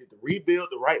mode, but they did the rebuild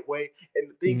the right way.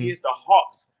 And the thing is, the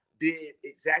Hawks did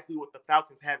exactly what the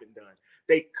Falcons haven't done.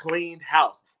 They cleaned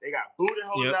house. They got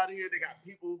Budenholzer out of here. They got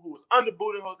people who was under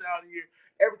Budenholzer out of here.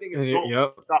 Everything is going.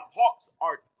 The Hawks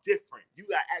are different. You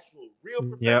got actual real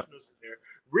professionals in there,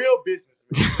 real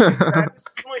businessmen. Travis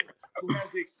Slinger, who has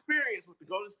the experience with the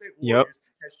Golden State Warriors,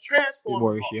 has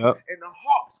transformed the Hawks. And the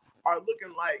Hawks are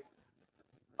looking like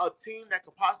a team that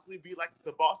could possibly be like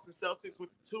the Boston Celtics with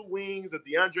the two wings of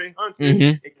DeAndre Hunter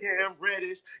and Cam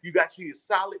Reddish. You got your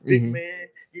solid big man.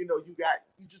 You know, you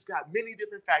just got many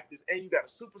different factors, and you got a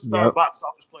superstar box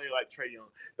office player like Trey Young.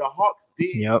 The Hawks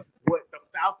did what the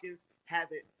Falcons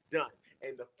haven't done,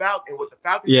 and what the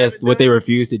Falcons what they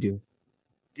refuse to do.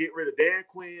 Get rid of Dan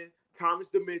Quinn, Thomas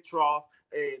Dimitroff,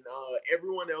 and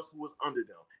everyone else who was under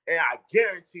them. And I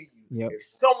guarantee you, if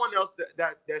someone else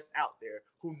that's out there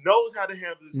who knows how to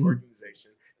handle this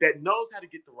organization, that knows how to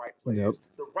get the right players,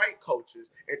 the right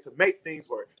coaches, and to make things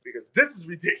work, because this is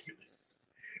ridiculous.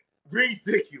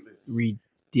 Ridiculous.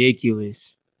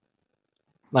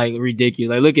 Like, ridiculous.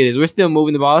 Like, look at this. We're still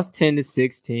moving the ball. It's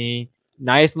 10-16.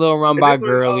 Nice little run by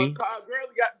Gurley. Todd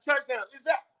Gurley got the touchdown. Is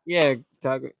that? Yeah,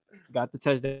 Todd got the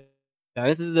touchdown. Now,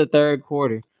 this is the third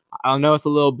quarter. I know it's a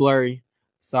little blurry.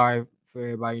 Sorry for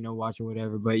everybody, watching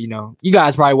whatever. But, you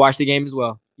guys probably watched the game as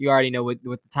well. You already know what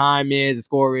the time is, the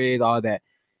score is, all that.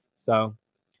 So,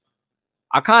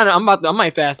 I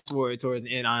might fast forward towards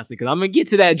the end, honestly, because I'm going to get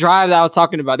to that drive that I was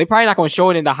talking about. They're probably not going to show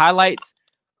it in the highlights,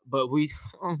 but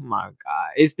oh my God.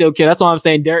 It's still kid. That's why I'm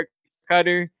saying Derek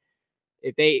Cutter,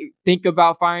 if they think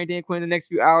about firing Dan Quinn in the next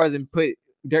few hours and put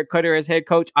Derek Cutter as head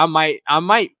coach, I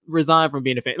might resign from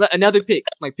being a fan. Another pick.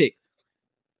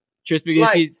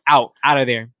 Trubisky's out of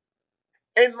there.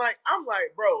 And I'm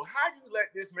like, bro, how do you let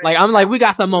this man? I'm like, we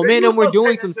got some momentum. We're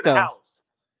doing some stuff.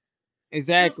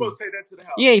 Exactly. You're supposed to take that to the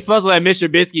house. You ain't supposed to let Mr.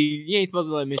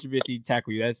 Trubisky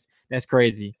tackle you. That's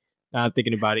crazy. Now I'm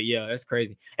thinking about it. Yeah, that's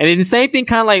crazy. And then the same thing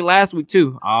kind of like last week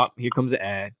too. Oh, here comes an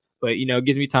ad. But it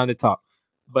gives me time to talk.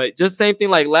 But just same thing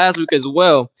like last week as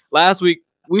well. Last week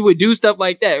we would do stuff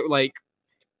like that.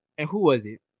 And who was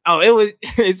it? Oh,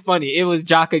 it's funny. It was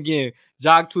Jock again.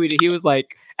 Jock tweeted. He was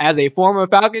like, as a former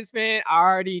Falcons fan, I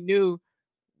already knew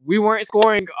we weren't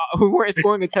scoring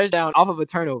a touchdown off of a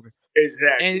turnover.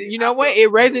 Exactly. And you know what? It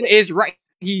resonates. Right.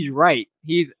 He's right.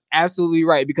 He's absolutely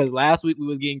right, because last week we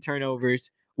was getting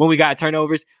turnovers. When we got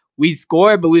turnovers, we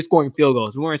scored, but we were scoring field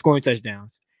goals. We weren't scoring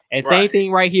touchdowns. And same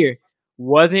thing right here.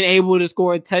 Wasn't able to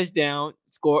score a touchdown.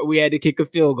 We had to kick a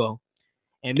field goal.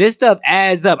 And this stuff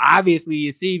adds up, obviously,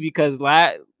 you see, because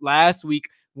last week,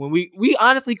 when we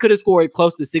honestly could have scored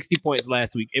close to 60 points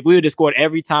last week. If we would have scored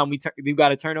every time we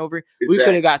got a turnover, we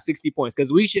could have got 60 points,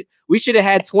 because we should have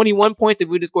had 21 points if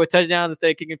we would have scored touchdowns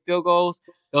instead of kicking field goals.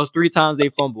 Those 3 times they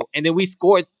fumbled. And then we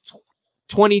scored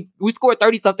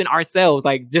 30-something ourselves,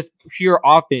 like just pure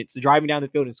offense, driving down the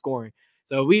field and scoring.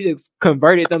 So we just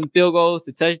converted them field goals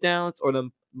to touchdowns, or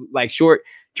them short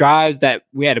drives that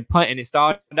we had to punt and it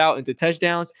started out into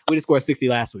touchdowns. We just scored 60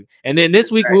 last week. And then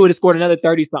this week we would have scored another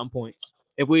 30-something points.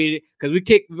 We've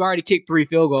already kicked 3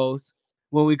 field goals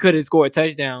when we could have scored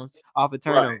touchdowns off of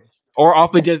turnovers or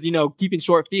off of just, keeping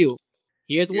short field.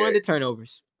 Here's one of the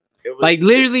turnovers.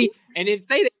 Literally, and then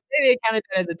say they counted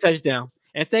that as a touchdown,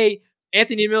 and say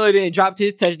Anthony Miller then dropped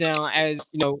his touchdown as,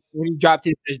 when he dropped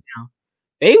his touchdown.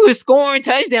 They were scoring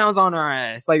touchdowns on our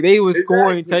ass. They were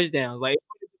scoring touchdowns. It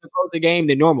was a closer game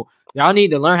than normal. Y'all need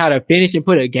to learn how to finish and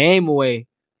put a game away.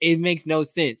 It makes no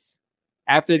sense.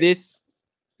 After this,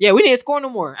 we didn't score no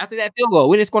more. After that field goal,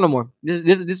 we didn't score no more.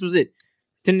 This was it.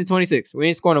 10-26. We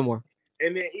didn't score no more.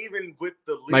 And then even with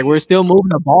the lead, we're still moving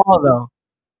the ball though.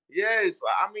 Yes,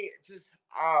 oh my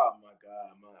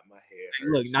God, my hair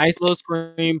hurts. Look, nice little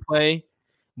screenplay,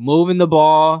 moving the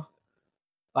ball.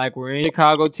 We're in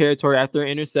Chicago territory after an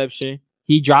interception.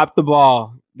 He dropped the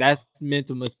ball. That's a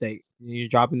mental mistake. He's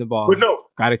dropping the ball. But no,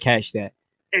 gotta catch that.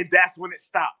 And that's when it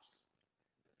stops.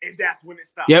 And that's when it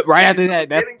stopped. Yep, right And after the that,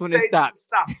 that's beginning when it stages stopped.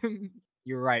 stopped.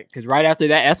 You're right, because right after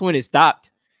that, that's when it stopped.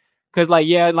 Because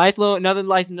another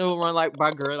nice little run like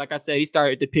by Gurr. Like I said, he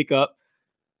started to pick up.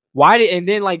 And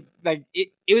then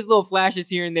it was little flashes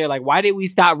here and there. Like, why did we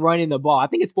stop running the ball? I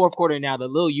think it's fourth quarter now. The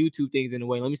little YouTube thing's in the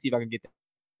way. Let me see if I can get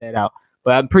that out.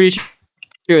 But I'm pretty sure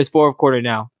it's fourth quarter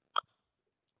now.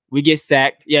 We get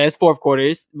sacked. Yeah, it's fourth quarter.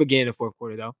 It's the beginning of fourth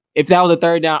quarter though. If that was a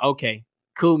third down, okay,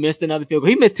 cool. Missed another field goal.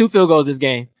 He missed 2 field goals this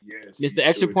game. Yes, Missed the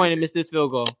extra point and missed this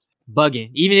field goal.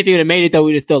 Bugging. Even if he would have made it though,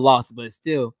 we'd have still lost. But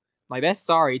still, like, that's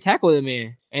sorry. Tackle the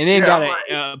man and then got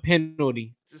a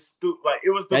penalty. Just stupid. Like,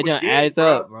 it was the that beginning, adds bro.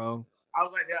 up, bro. I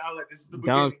was like, this is the Dumb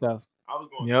beginning. stuff. I was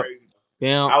going Yep. crazy.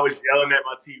 Damn. I was yelling at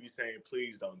my TV saying,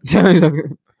 "Please don't do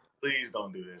this. Please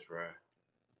don't do this, bro."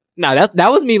 Nah,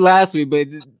 that was me last week, but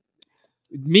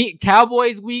me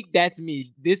Cowboys week, that's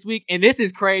me this week, and this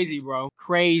is crazy, bro.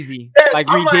 Crazy, like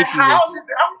I'm ridiculous. Like, how is it?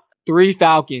 3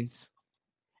 Falcons.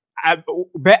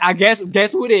 I guess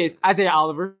who it is? Isaiah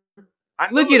Oliver.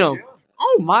 Look at him. Yeah.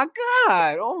 Oh my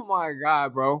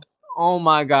god, bro. Oh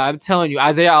my god, I'm telling you,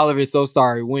 Isaiah Oliver is so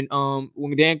sorry. When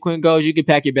Dan Quinn goes, you can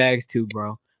pack your bags too,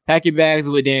 bro. Pack your bags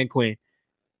with Dan Quinn.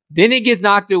 Then it gets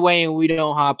knocked away and we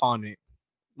don't hop on it.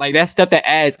 Like, that's stuff that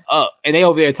adds up. And they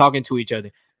over there talking to each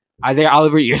other. Isaiah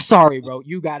Oliver, you're sorry, bro.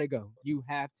 You gotta go. You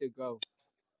have to go.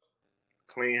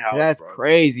 Clean house. That's bro.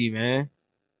 crazy, man.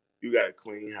 You got a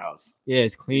clean house. Yeah,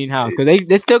 it's clean house. Because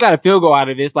they still got a field goal out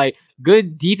of this. Like,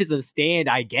 good defensive stand,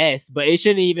 I guess. But it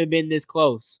shouldn't even been this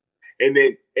close. And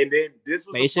then this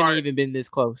was it shouldn't even been this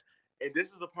close. And this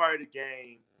is a part of the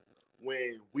game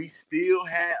when we still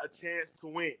had a chance to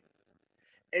win.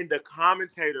 And the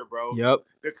commentator, bro. Yep.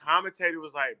 The commentator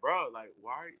was like, bro, like,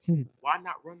 why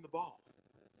not run the ball?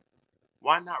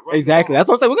 Why not run Exactly. the ball? That's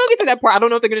what I'm saying. We're going to get to that part. I don't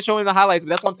know if they're going to show in the highlights, but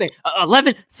that's what I'm saying.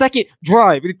 11-second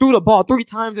drive. They threw the ball 3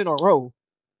 times in a row.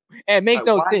 And it makes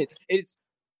no sense. It's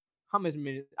how much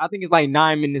minutes? I think it's like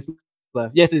 9 minutes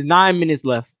left. Yes, it's 9 minutes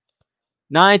left.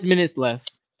 9 minutes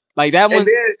left. Like, that one.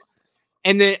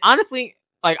 And then, honestly,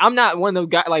 like, I'm not one of those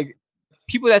guys, like,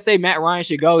 people that say Matt Ryan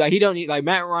should go. Like, he don't need, like,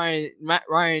 Matt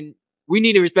Ryan, we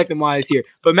need to respect him while he's here.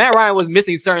 But Matt Ryan was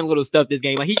missing certain little stuff this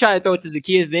game. Like, he tried to throw it to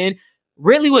Zacchaeus then.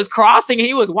 Really was crossing and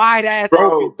he was wide ass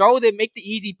open. Throw it, make the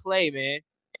easy play, man.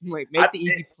 Like, make the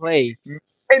easy play.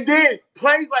 And then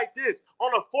plays like this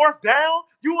on a 4th down,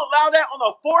 you allow that on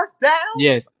a 4th down?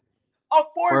 Yes. A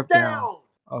fourth down.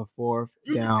 A 4th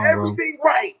you down. Do everything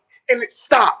right and it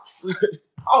stops.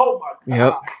 Oh my God.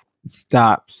 Yep. It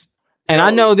stops. And I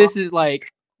know this is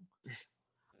like,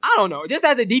 I don't know. Just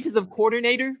as a defensive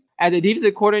coordinator, I'm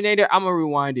gonna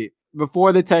rewind it.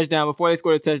 Before they scored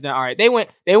a touchdown. All right, they went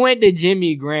to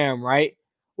Jimmy Graham, right?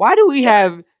 Why do we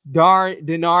have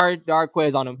Denard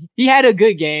Darquez on him? He had a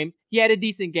good game. He had a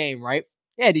decent game, right?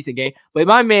 He had a decent game. But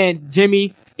my man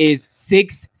Jimmy is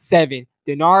 6'7".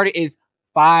 Denard is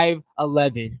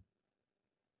 5'11".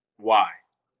 Why?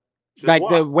 Like,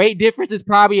 the weight difference is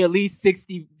probably at least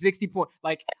 60 points.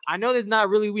 Like, I know there's not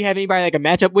really we have anybody like a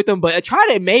matchup with them, but try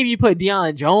to maybe put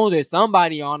Deion Jones or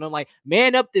somebody on them. Like,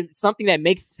 man up to something that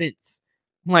makes sense.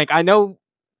 Like, I know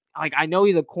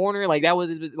he's a corner. Like, that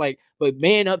was like, but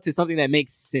man up to something that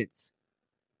makes sense.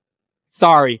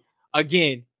 Sorry.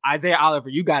 Again, Isaiah Oliver,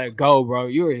 you gotta go, bro.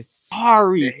 You're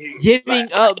sorry.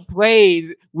 Giving up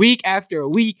plays week after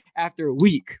week after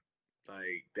week.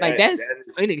 Like that's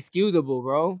inexcusable,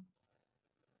 bro.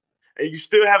 And you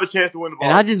still have a chance to win the ball.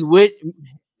 And I just wish.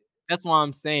 That's what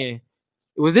I'm saying.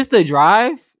 Was this the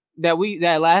drive that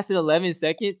lasted 11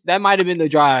 seconds? That might have been the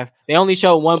drive. They only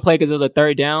showed one play because it was a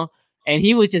 3rd down, and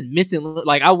he was just missing.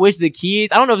 Like, I wish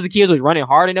Zacchaeus. I don't know if Zacchaeus was running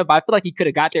hard enough, but I feel like he could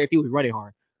have got there if he was running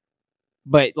hard.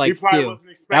 But like, still,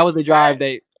 that was the drive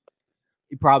that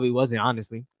he probably wasn't,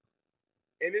 honestly.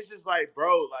 And it's just like,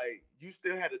 bro, like, you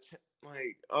still had a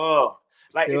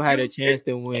still had a chance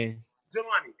to win.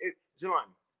 Jelani,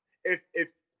 if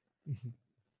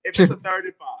it's a 3rd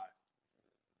and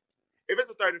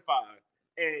 5,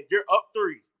 and you're up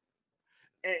 3,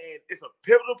 and it's a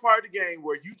pivotal part of the game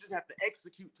where you just have to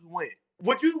execute to win,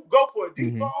 would you go for a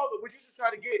deep ball, or would you just try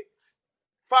to get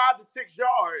 5 to 6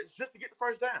 yards just to get the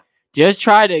 1st down? Just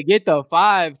try to get the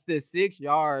 5 to 6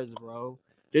 yards, bro.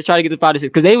 Just try to get the 5 to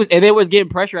 6 because they was getting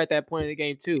pressure at that point in the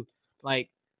game too. Like,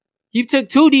 he took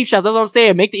 2 deep shots. That's what I'm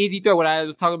saying. Make the easy throw. When I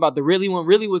was talking about the Ridley one,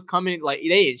 Ridley was coming. Like, they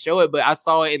didn't show it, but I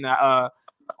saw it in the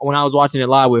when I was watching it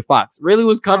live with Fox. Ridley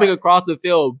was coming across the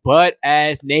field, butt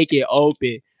ass naked,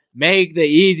 open. Make the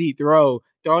easy throw.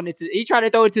 He tried to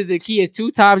throw it to Zacchaeus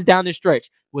 2 times down the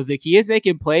stretch. Was Zacchaeus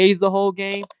making plays the whole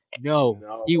game?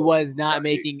 No, he was not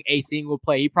making a single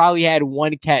play. He probably had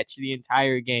 1 catch the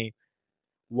entire game.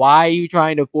 Why are you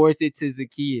trying to force it to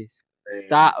Zacchaeus?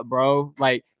 Stop, bro.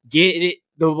 Like, get it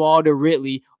the ball to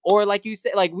Ridley. Or like you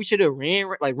said, like we should have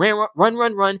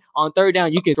run on third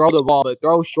down. You can throw the ball, but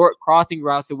throw short crossing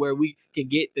routes to where we can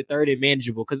get the third and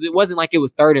manageable. Because it wasn't like it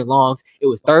was third and longs. It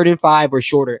was 3rd and 5 or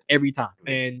shorter every time.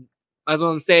 And that's what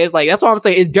I'm saying. It's like that's what I'm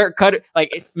saying. It's Dirk Cutter. Like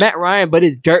it's Matt Ryan, but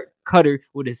it's Dirk Cutter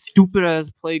with his stupid ass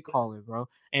play calling, bro.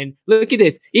 And look at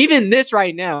this. Even this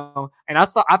right now, and I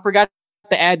forgot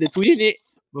to add the tweet in it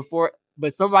before,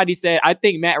 but somebody said I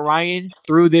think Matt Ryan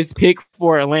threw this pick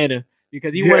for Atlanta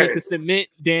because he wanted to cement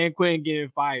Dan Quinn getting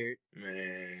fired.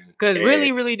 Man. Because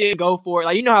really didn't go for it.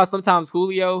 Like, you know how sometimes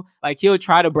Julio, like, he'll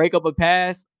try to break up a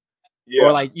pass. Yeah.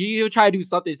 Or, like, he'll try to do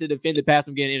something to defend the pass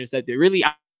from getting intercepted. Really,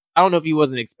 I don't know if he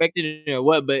wasn't expecting it or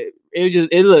what, but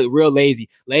it looked real lazy.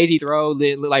 Lazy throw.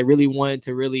 It looked like really wanted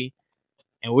to really,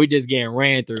 and we're just getting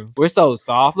ran through. We're so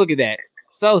soft. Look at that.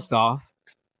 So soft.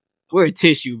 We're a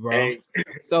tissue, bro.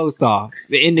 So soft.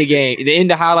 The end of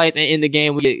the highlights and in the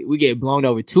game, we get blown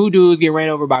over. 2 dudes get ran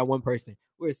over by 1 person.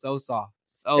 We're so soft.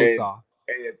 Soft.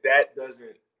 And if that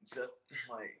doesn't just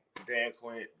like Dan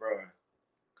Quinn, bro,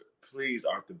 please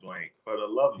Arthur Blank. For the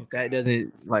love of God. That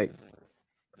doesn't like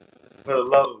for the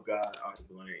love of God, Arthur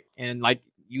Blank. And like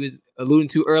you was alluding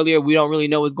to earlier, we don't really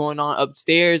know what's going on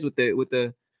upstairs with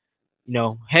the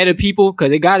head of people,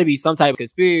 because it gotta be some type of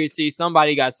conspiracy.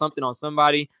 Somebody got something on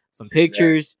somebody. Some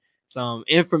pictures, some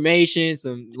information,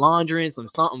 some laundering,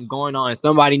 something going on, and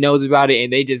somebody knows about it,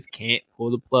 and they just can't pull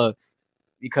the plug.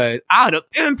 Because I would have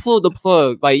been pulled the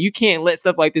plug. Like, you can't let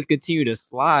stuff like this continue to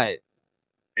slide.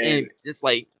 And just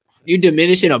like you're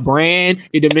diminishing a brand,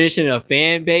 you're diminishing a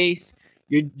fan base,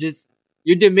 you're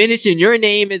diminishing your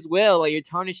name as well. Like, you're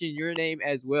tarnishing your name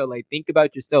as well. Like, think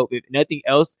about yourself. If nothing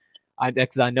else,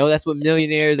 because I know that's what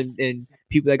millionaires and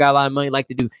people that got a lot of money like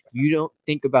to do. You don't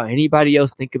think about anybody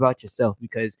else. Think about yourself,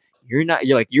 because you're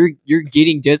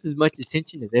getting just as much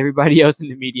attention as everybody else in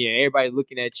the media. And everybody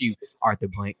looking at you, Arthur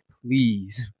Blank,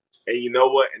 please. And you know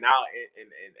what? And I'll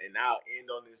end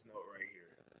on this note right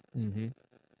here. Mm-hmm.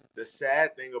 The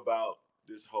sad thing about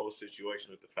this whole situation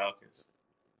with the Falcons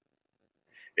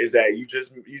is that you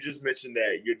just mentioned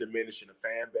that you're diminishing a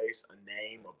fan base, a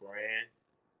name, a brand,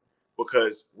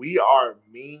 because we are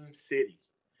meme city.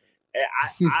 And I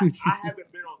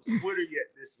haven't been on Twitter yet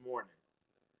this morning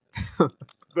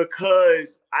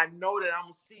because I know that I'm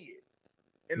gonna see it,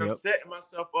 and I'm setting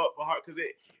myself up for heart, because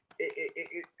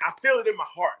I feel it in my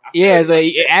heart. It's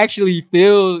like it actually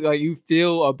feels like you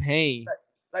feel a pain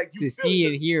like you to see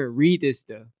and hear and read this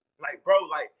stuff. Like, bro,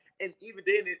 like, and even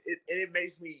then it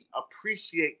makes me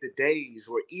appreciate the days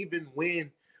where even when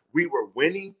we were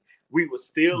winning, we would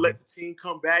still let the team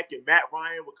come back, and Matt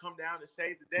Ryan would come down and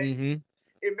save the day. Mm-hmm.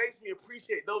 It makes me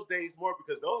appreciate those days more,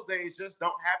 because those days just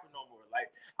don't happen no more.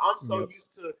 Like, I'm so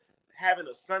used to having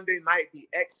a Sunday night be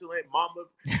excellent. Mama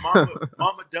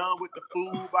done with the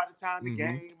food by the time the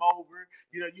game over.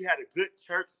 You had a good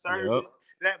church service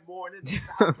that morning. The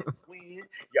Falcons win.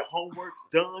 Your homework's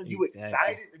done. You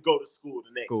excited to go to school the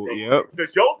next day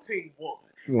because your team won.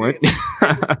 Don't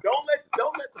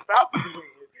let the Falcons win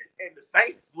and the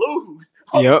Saints lose.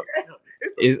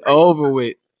 It's over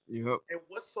with. Yep. And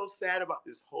what's so sad about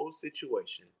this whole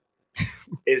situation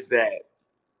is that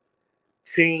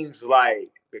teams like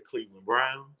the Cleveland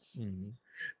Browns,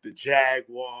 the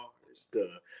Jaguars, the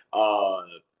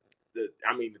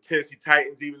Tennessee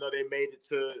Titans, even though they made it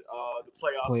to the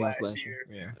playoffs last year,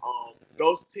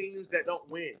 those teams that don't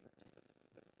win,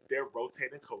 they're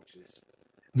rotating coaches.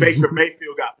 Baker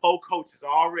Mayfield got 4 coaches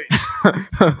already. So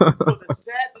the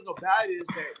sad thing about it is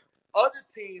that other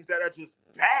teams that are just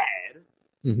bad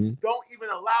don't even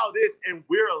allow this, and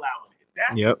we're allowing it.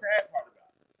 That's the sad part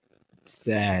about it.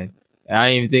 Sad. I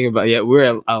didn't even think about it.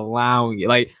 We're allowing it.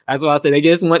 Like, that's what I said.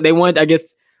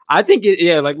 I think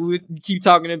like we keep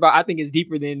talking about, I think it's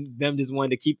deeper than them just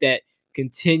wanting to keep that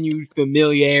continued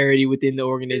familiarity within the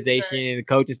organization and the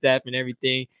coaching staff and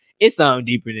everything. It's something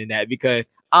deeper than that, because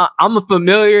I'm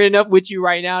familiar enough with you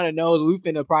right now to know we're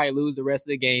finna probably lose the rest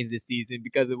of the games this season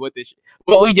because of what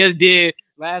we just did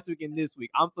last week and this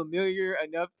week. I'm familiar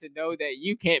enough to know that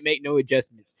you can't make no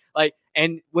adjustments. Like,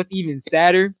 and what's even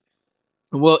sadder,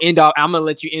 we'll end off. I'm gonna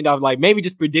let you end off like maybe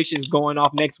just predictions going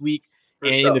off next week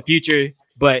and in the future.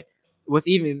 But what's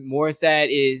even more sad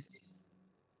is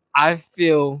I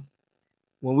feel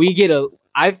when we get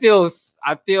I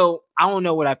don't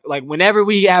know what I feel like whenever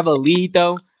we have a lead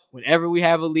though. Whenever we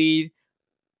have a lead,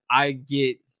 I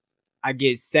get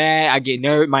sad. I get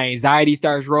nervous. My anxiety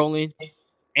starts rolling.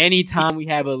 Anytime we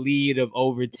have a lead of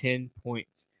over 10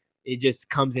 points, it just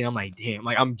comes in. I'm like, damn.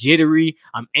 Like, I'm jittery.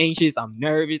 I'm anxious. I'm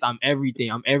nervous. I'm everything.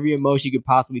 I'm every emotion you could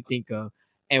possibly think of.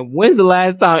 And when's the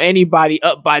last time anybody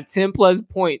up by 10 plus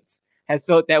points has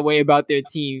felt that way about their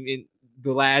team in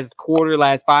the last quarter,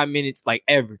 last 5 minutes, like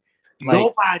ever? Like,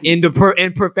 Nobody.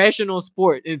 In professional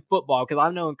sport, in football, because I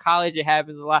know in college it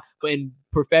happens a lot, but in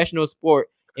professional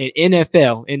sport, in the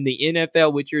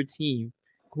NFL with your team,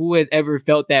 who has ever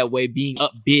felt that way being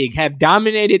up big, have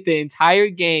dominated the entire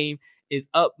game, is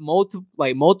up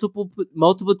multiple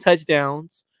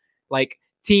touchdowns. Like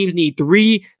teams need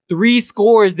three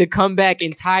scores to come back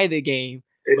and tie the game,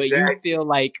 but you feel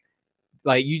like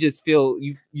you just feel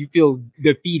you feel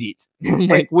defeated,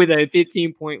 like with a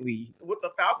 15-point lead. What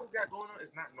the Falcons got going on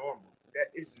is not normal.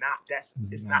 It's not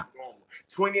normal.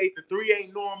 28-3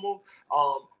 ain't normal.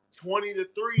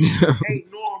 20-3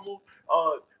 ain't normal.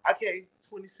 Okay,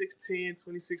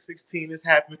 26-16 is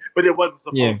happening, but it wasn't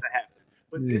supposed to happen.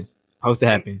 But this supposed to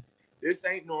happen. This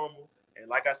ain't normal. And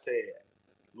like I said,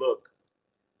 look,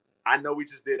 I know we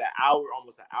just did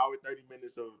almost an hour, 30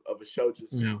 minutes of a show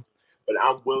just now. But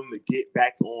I'm willing to get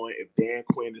back on if Dan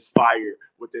Quinn is fired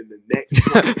within the next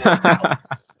 24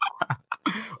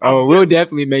 hours. We'll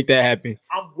definitely make that happen.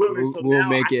 I'm willing. We'll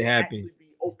make it happen. Be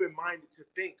open-minded to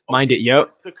think. Yep.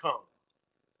 What's to come.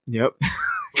 Yep.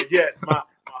 But yes, my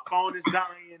phone is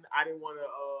dying. I didn't want to,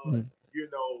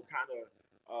 kind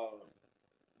of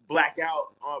black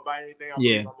out by anything. I'm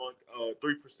on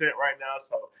 3% right now,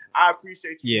 so I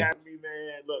appreciate you having me,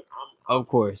 man. Look, of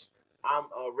course, I'm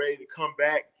ready to come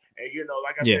back. And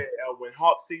like I said, when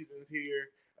Hawk season's here,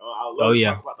 I love to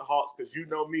talk about the Hawks because you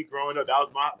know me growing up. That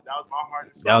was my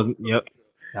heart and soul.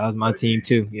 That was my team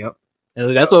too. Yep,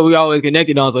 that's what we always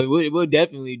connected on. So we'll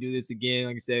definitely do this again.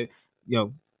 Like I said,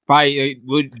 probably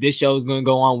this show is going to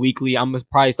go on weekly. I'm gonna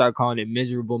probably start calling it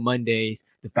Miserable Mondays,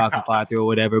 the Falcon Fly Through or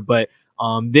whatever. But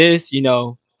this,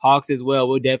 Hawks as well.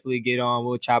 We'll definitely get on.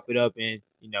 We'll chop it up and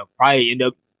probably end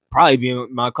up being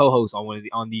my co-host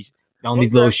on these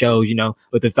little shows,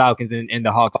 with the Falcons and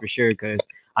the Hawks for sure, because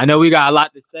I know we got a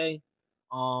lot to say.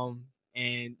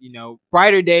 And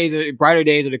brighter days are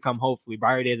to come. Hopefully,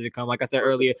 brighter days are to come. Like I said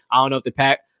earlier, I don't know if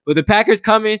the Packers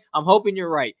coming. I'm hoping you're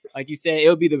right. Like you said,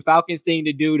 it'll be the Falcons thing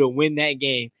to do to win that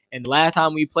game. And the last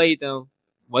time we played them,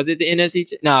 was it the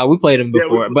NFC? No, we played them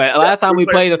before. But last time we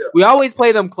played them, we always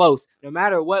play them close. No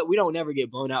matter what, we don't never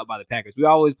get blown out by the Packers. We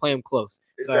always play them close.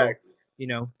 Exactly.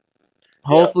 So,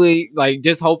 hopefully,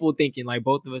 just hopeful thinking. Like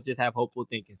both of us just have hopeful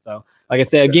thinking. So, like I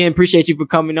said, again, appreciate you for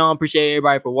coming on. Appreciate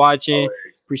everybody for watching.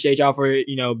 Always. Appreciate y'all for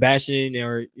bashing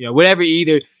or whatever,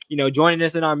 either joining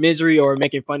us in our misery or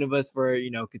making fun of us for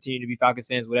continuing to be Falcons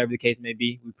fans, whatever the case may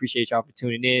be. We appreciate y'all for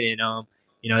tuning in, and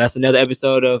that's another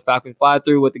episode of Falcon Fly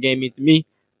Through, what the game means to me.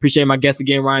 Appreciate my guest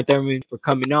again, Ryan Thurman, for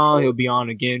coming on. He'll be on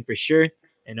again for sure,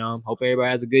 and hope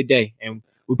everybody has a good day. And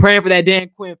we're praying for that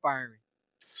Dan Quinn firing.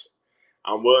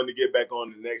 I'm willing to get back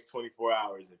on the next 24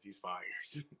 hours if he's fired.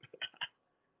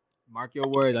 Mark your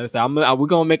words. Like I said, we're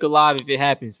going to make a live if it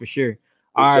happens for sure.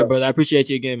 All right, brother. I appreciate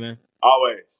you again, man. Always.